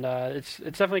while, and it's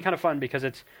definitely kind of fun because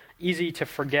it's easy to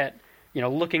forget. You know,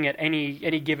 looking at any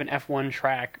given F1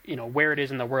 track, you know, where it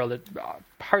is in the world, it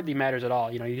hardly matters at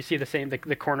all. You know, you see the same,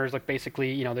 the corners look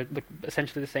basically, you know, they look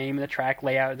essentially the same, and the track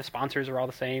layout, the sponsors are all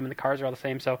the same, and the cars are all the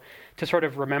same. So to sort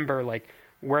of remember, like,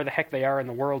 where the heck they are in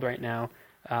the world right now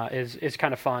is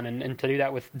kind of fun, and to do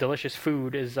that with delicious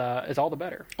food is all the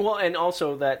better. Well, and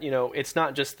also that, you know, it's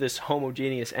not just this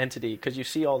homogeneous entity, because you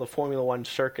see all the Formula One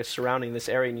circus surrounding this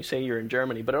area, and you say you're in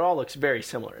Germany, but it all looks very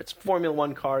similar. It's Formula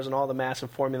One cars and all the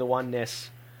massive Formula One-ness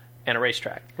and a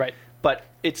racetrack. Right. But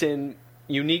it's in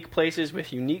unique places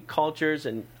with unique cultures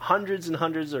and hundreds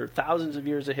or thousands of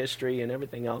years of history and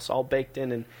everything else all baked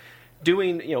in. And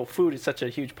doing, you know, food is such a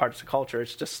huge part of the culture.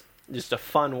 It's just a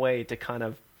fun way to kind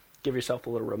of give yourself a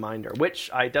little reminder,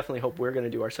 which I definitely hope we're going to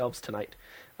do ourselves tonight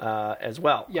as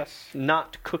well. Yes.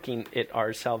 Not cooking it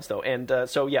ourselves, though. And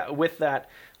so, yeah, with that,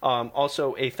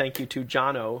 also a thank you to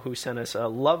Jono, who sent us a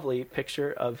lovely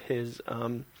picture of his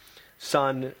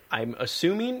son, I'm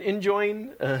assuming,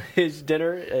 enjoying his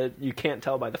dinner. You can't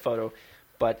tell by the photo,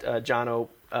 but Jono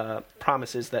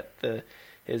promises that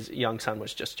his young son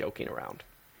was just joking around.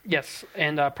 Yes,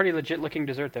 and pretty legit-looking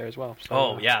dessert there as well.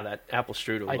 So, yeah, that apple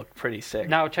strudel looked pretty sick.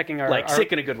 Now checking our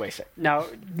sick in a good way, sick. Now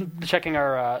checking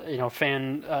our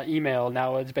fan email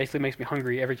now, it basically makes me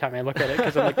hungry every time I look at it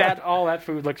because I'm like all that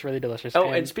food looks really delicious. Oh,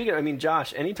 and speaking, I mean,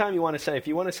 Josh, anytime you want to send, if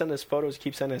you want to send us photos,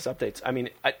 keep sending us updates. I mean,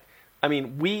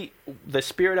 the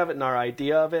spirit of it and our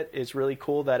idea of it is really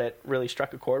cool that it really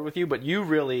struck a chord with you, but you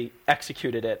really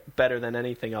executed it better than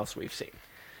anything else we've seen.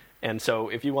 And so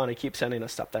if you want to keep sending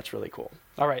us stuff, that's really cool.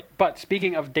 All right. But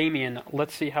speaking of Damien,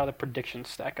 let's see how the predictions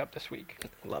stack up this week.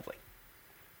 Lovely.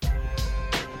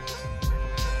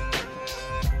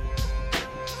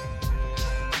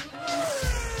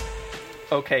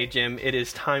 Okay, Jim, it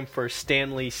is time for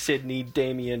Stanley Sydney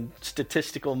Damien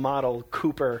statistical model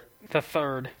Cooper. The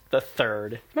third.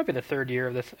 It might be the third year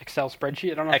of this Excel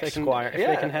spreadsheet. I don't know if they can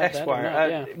have Esquire. that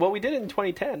or not. Well, we did it in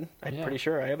 2010. I'm pretty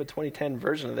sure. I have a 2010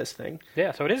 version of this thing.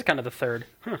 Yeah, so it is kind of the third.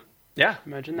 Huh. Yeah.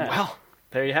 Imagine that. Well,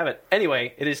 there you have it.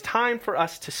 Anyway, it is time for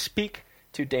us to speak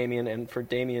to Damien and for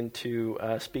Damien to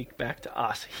speak back to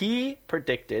us. He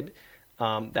predicted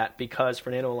that because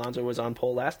Fernando Alonso was on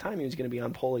pole last time, he was going to be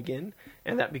on pole again,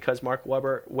 and that because Mark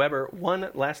Webber won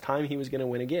last time, he was going to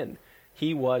win again.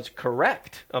 He was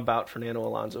correct about Fernando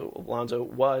Alonso. Alonso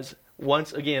was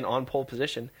once again on pole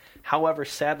position. However,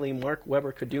 sadly, Mark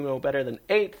Webber could do no better than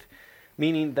 8th,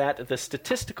 meaning that the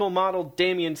statistical model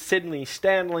Damian Sidney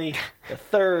Stanley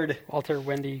III Walter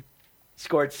Wendy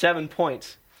scored 7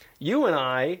 points. You and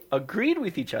I agreed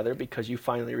with each other because you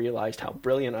finally realized how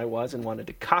brilliant I was and wanted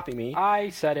to copy me.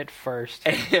 I said it first.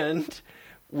 And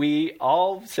we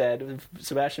all said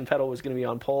Sebastian Vettel was going to be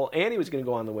on pole and he was going to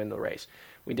go on to win the race.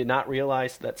 We did not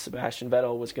realize that Sebastian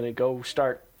Vettel was going to go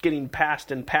start getting past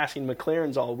and passing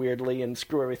McLaren's all weirdly and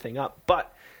screw everything up.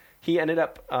 But he ended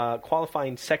up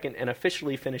qualifying second and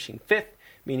officially finishing fifth,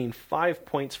 meaning 5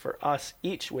 points for us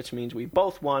each, which means we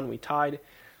both won, we tied,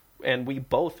 and we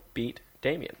both beat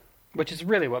Damian. Which is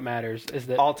really what matters, is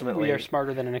that ultimately we are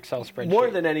smarter than an Excel spreadsheet. More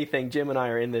than anything, Jim and I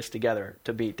are in this together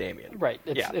to beat Damian. Right.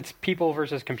 It's people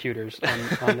versus computers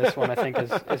on this one, I think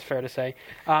is fair to say.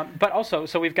 But also,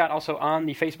 so we've got also on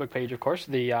the Facebook page, of course,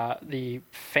 the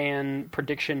fan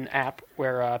prediction app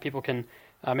where people can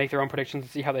make their own predictions and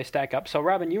see how they stack up. So,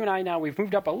 Robin, you and I now, we've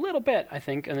moved up a little bit, I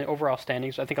think, in the overall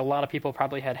standings. I think a lot of people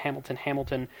probably had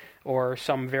Hamilton, or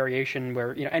some variation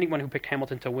where, anyone who picked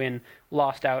Hamilton to win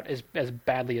lost out as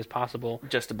badly as possible.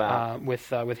 Just about.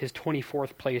 With his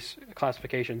 24th place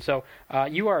classification. So,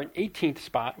 you are in 18th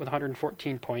spot with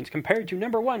 114 points, compared to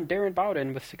number one, Darren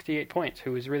Bowden, with 68 points,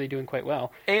 who is really doing quite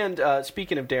well. And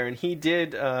speaking of Darren, he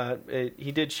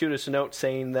did shoot us a note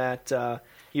saying that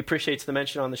he appreciates the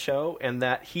mention on the show and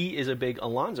that he is a big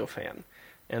Alonso fan.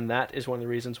 And that is one of the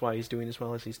reasons why he's doing as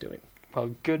well as he's doing.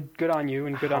 Well, good on you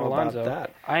and good on How Alonso. about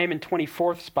that? I am in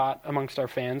 24th spot amongst our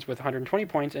fans with 120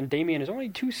 points, and Damian is only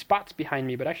 2 spots behind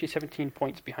me, but actually 17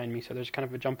 points behind me, so there's kind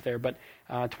of a jump there. But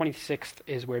 26th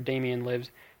is where Damian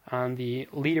lives on the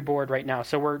leaderboard right now.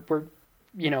 So we're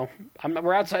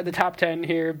outside the top 10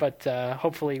 here, but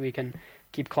hopefully we can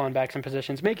keep clawing back some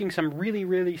positions, making some really,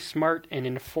 really smart and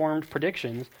informed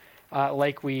predictions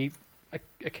like we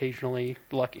occasionally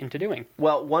luck into doing.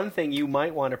 Well, one thing you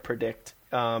might want to predict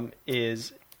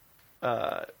is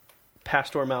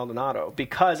Pastor Maldonado,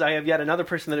 because I have yet another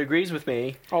person that agrees with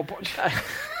me. Oh, boy.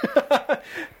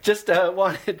 Just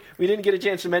we didn't get a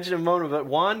chance to mention him a moment, but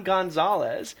Juan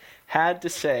Gonzalez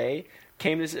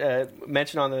came to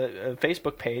mention on the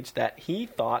Facebook page that he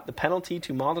thought the penalty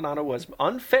to Maldonado was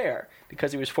unfair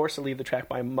because he was forced to leave the track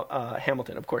by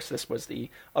Hamilton. Of course, this was the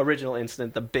original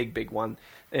incident, the big one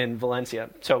in Valencia.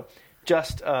 So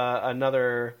just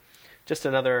another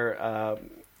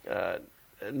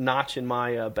notch in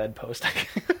my bedpost.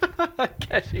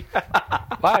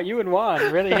 Wow, you and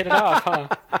Juan really hit it off, huh?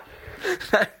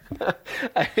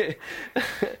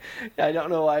 I don't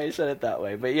know why I said it that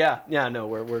way, but no,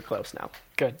 we're close now.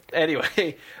 Good.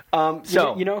 Anyway,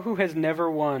 so you know who has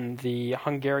never won the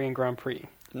Hungarian Grand Prix?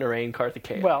 Narain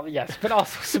Karthikeyan. Well, yes, but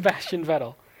also Sebastian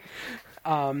Vettel.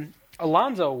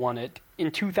 Alonso won it in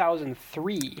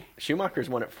 2003. Schumacher's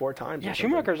won it 4 times. Yeah,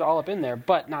 Schumacher's all up in there,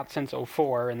 but not since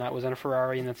 2004, and that was in a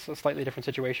Ferrari, and that's a slightly different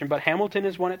situation. But Hamilton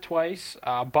has won it twice.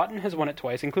 Button has won it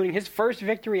twice, including his first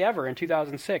victory ever in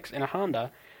 2006 in a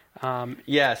Honda.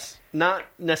 Yes, not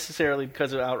necessarily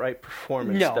because of outright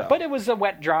performance. No, though. but it was a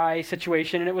wet, dry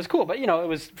situation, and it was cool. But, it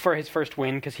was for his first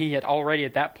win because he had already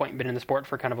at that point been in the sport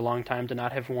for kind of a long time to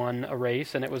not have won a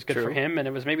race, and it was good True. for him, and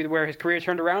it was maybe where his career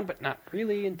turned around, but not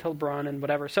really until Braun and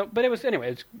whatever. So, but it was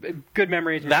good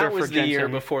memories. That was the year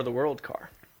before the World Car.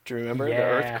 Do you remember the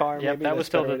Earth Car? Yeah, that was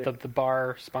still the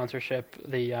bar sponsorship,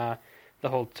 the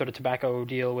whole sort of tobacco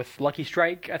deal with Lucky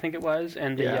Strike, I think it was,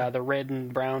 and the red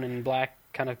and brown and black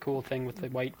kind of cool thing with the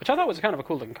white, which I thought was kind of a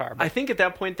cool looking car. I think at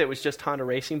that point that was just Honda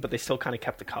Racing, but they still kind of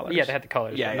kept the colors. Yeah, they had the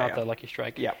colors, but not the Lucky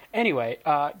Strike. Yeah. Anyway,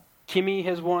 Kimi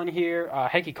has won here.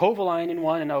 Heikki Kovalainen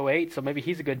won in 2008, so maybe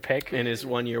he's a good pick. In his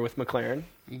 1 year with McLaren.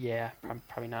 Yeah,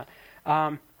 probably not.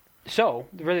 So,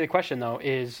 really the question, though,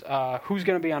 is who's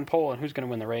going to be on pole and who's going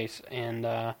to win the race?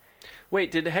 And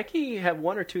wait, did Heikki have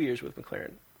 1 or 2 years with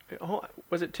McLaren? Oh,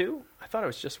 was it 2? I thought it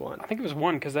was just 1. I think it was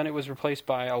 1, because then it was replaced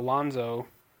by Alonso.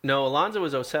 No, Alonso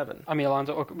was 07. I mean,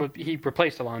 Alonso, he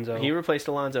replaced Alonso. He replaced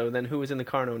Alonso, then who was in the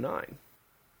car in 09?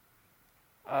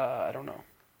 I don't know.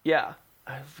 Yeah,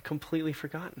 I've completely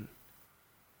forgotten.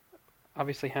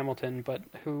 Obviously Hamilton, but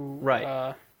who...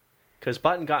 Right. Because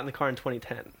Button got in the car in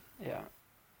 2010. Yeah.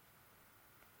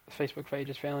 The Facebook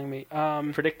page is failing me.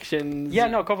 Predictions? Yeah,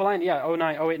 no, Kovalainen,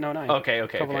 08 and 09. Okay.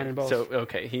 Kovalainen both. So,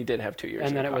 he did have 2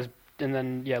 years. And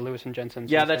then Lewis and Jensen.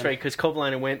 Yeah, that's right, because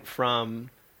Kovalainen went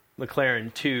from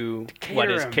McLaren to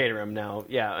what is Caterham now.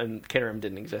 Yeah, and Caterham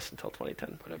didn't exist until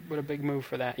 2010. What a big move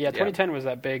for that. Yeah, 2010 was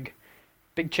that big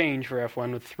change for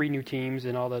F1 with 3 new teams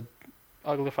and all the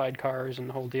uglified cars and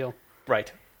the whole deal.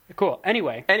 Right. Cool.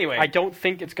 Anyway, I don't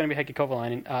think it's going to be Heikki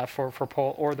Kovalainen for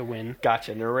pole or the win.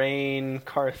 Gotcha. Narain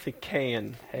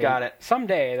Karthikeyan. Got it.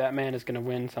 Someday that man is going to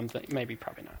win something. Maybe,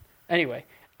 probably not. Anyway,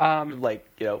 like,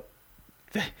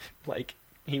 like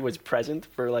he was present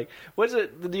for like, what's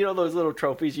it? Those little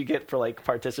trophies you get for like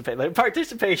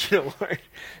participation award.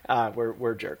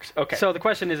 We're jerks. Okay. So the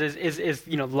question is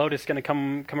Lotus going to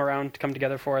come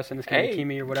together for us, and it's going to be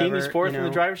Kimi or whatever? Kimi's fourth in the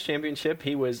Drivers' Championship.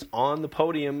 He was on the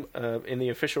podium in the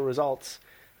official results.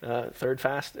 Third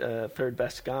best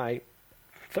guy.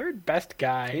 Third best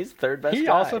guy. He's third best guy. He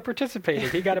also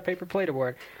participated. He got a paper plate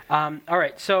award. All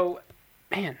right, so,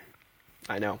 man.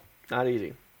 I know. Not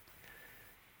easy.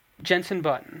 Jenson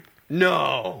Button.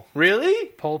 No. Really?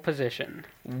 Pole position.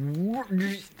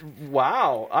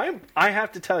 Wow. I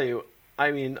have to tell you, I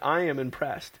am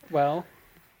impressed. Well,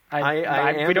 I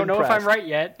am we don't know if impressed. I'm right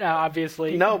yet,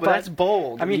 obviously. No, but that's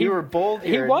bold. I mean, you were bold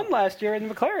here. He won last year in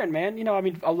McLaren, man.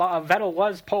 Vettel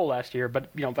was pole last year,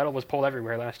 but Vettel was pole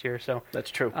everywhere last year, so that's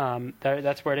true.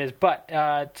 That's where it is. But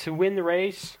to win the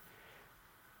race,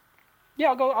 yeah,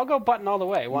 I'll go Button all the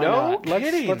way. Why not?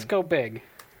 Kidding. Let's go big.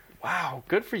 Wow,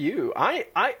 good for you. I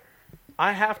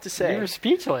have to say, you're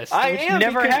speechless. I which am.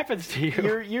 Never happens to you.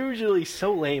 You're usually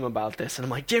so lame about this, and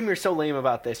I'm like, Jim, you're so lame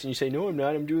about this, and you say, no, I'm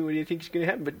not. I'm doing what you think is going to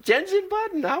happen. But Jenson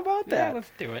Button, how about that? Yeah, let's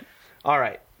do it. All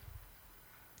right.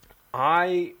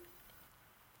 I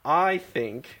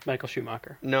think Michael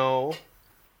Schumacher. No,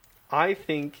 I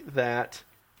think that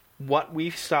what we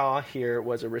saw here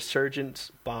was a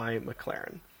resurgence by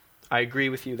McLaren. I agree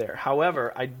with you there.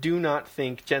 However, I do not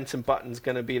think Jenson Button's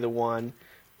going to be the one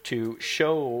to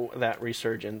show that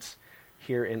resurgence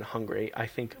here in Hungary. I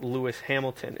think Lewis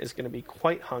Hamilton is going to be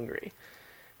quite hungry.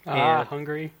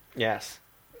 Hungry? Yes.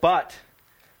 But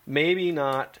maybe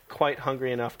not quite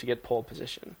hungry enough to get pole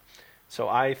position. So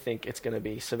I think it's going to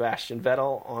be Sebastian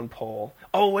Vettel on pole.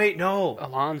 Oh, wait, no.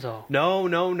 Alonso. No.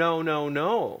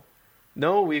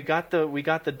 No, we got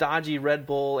the dodgy Red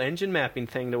Bull engine mapping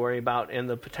thing to worry about, and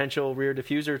the potential rear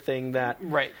diffuser thing that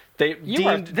right. They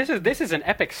deemed this is an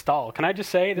epic stall. Can I just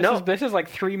say this is like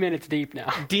 3 minutes deep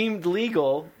now. Deemed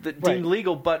legal,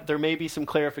 but there may be some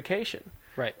clarification.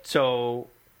 Right. So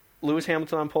Lewis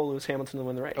Hamilton on pole, Lewis Hamilton to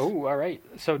win the race. Oh, all right.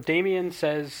 So Damien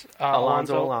says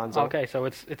Alonso. Okay, so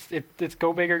it's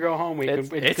go big or go home.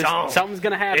 It's on. Something's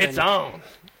gonna happen. It's on.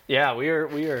 Yeah,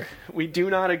 we do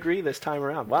not agree this time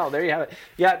around. Wow, there you have it.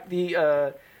 Yeah,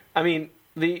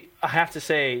 I have to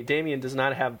say, Damien does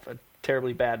not have a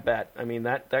terribly bad bet. I mean,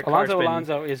 that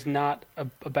Alonso is not a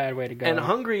bad way to go. And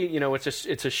Hungary,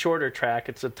 it's a shorter track,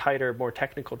 it's a tighter, more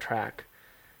technical track,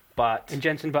 and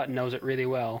Jenson Button knows it really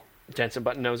well.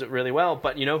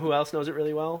 But you know who else knows it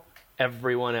really well?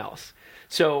 Everyone else.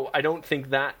 So I don't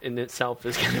think that in itself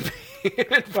is going to be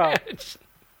an advantage.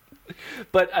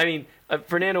 But I mean,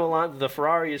 Fernando Alonso, the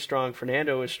Ferrari is strong.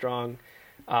 Fernando is strong.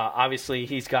 Obviously,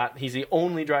 he's the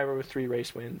only driver with 3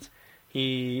 race wins.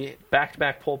 He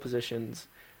back-to-back pole positions.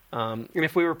 And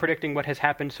if we were predicting what has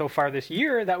happened so far this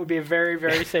year, that would be a very,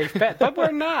 very safe bet. But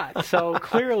we're not. So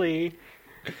clearly,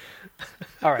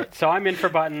 all right. So I'm in for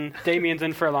Button. Damien's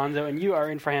in for Alonso, and you are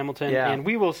in for Hamilton. Yeah. And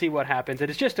we will see what happens. It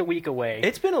is just a week away.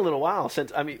 It's been a little while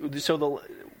since.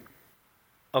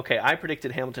 Okay, I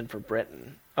predicted Hamilton for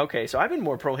Britain. Okay, so I've been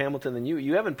more pro-Hamilton than you.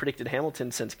 You haven't predicted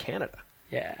Hamilton since Canada.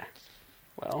 Yeah.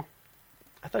 Well,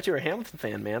 I thought you were a Hamilton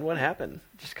fan, man. What happened?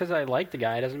 Just because I like the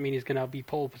guy doesn't mean he's going to be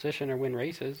pole position or win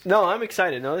races. No, I'm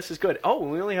excited. No, this is good. Oh,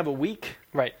 we only have a week.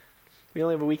 Right. We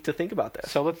only have a week to think about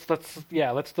this. So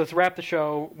let's wrap the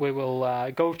show. We will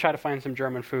go try to find some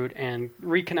German food and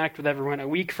reconnect with everyone a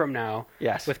week from now.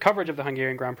 Yes. With coverage of the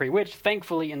Hungarian Grand Prix, which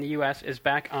thankfully in the U.S. is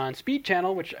back on Speed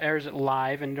Channel, which airs it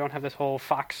live, and you don't have this whole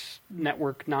Fox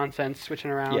network nonsense switching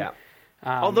around. Yeah.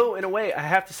 Although in a way, I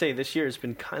have to say this year has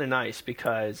been kind of nice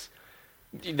because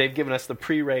they've given us the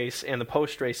pre-race and the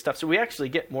post-race stuff, so we actually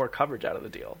get more coverage out of the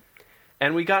deal.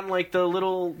 And we got like the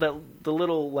little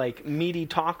like meaty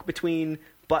talk between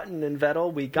Button and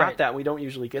Vettel. We got that. We don't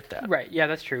usually get that. Right. Yeah,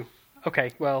 that's true. Okay.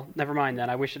 Well, never mind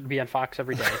then. I wish it'd be on Fox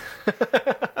every day.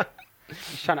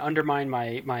 Just trying to undermine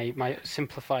my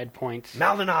simplified points.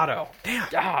 Maldonado. Damn.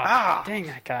 Dang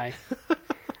that guy.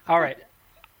 All right.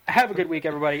 Have a good week,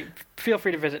 everybody. Feel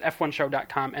free to visit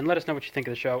f1show.com and let us know what you think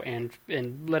of the show, and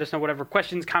let us know whatever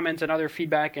questions, comments, and other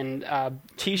feedback. And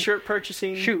T-shirt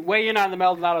purchasing. Shoot, weigh in on the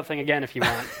Maldonado thing again if you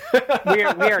want. we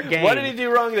are game. What did he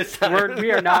do wrong this time?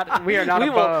 We are not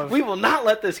above. We will not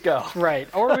let this go. Right,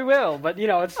 or we will, but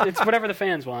it's whatever the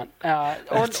fans want,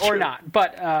 or not.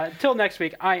 But till next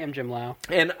week, I am Jim Lau,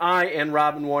 and I am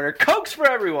Robin Warner. Cokes for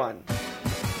everyone.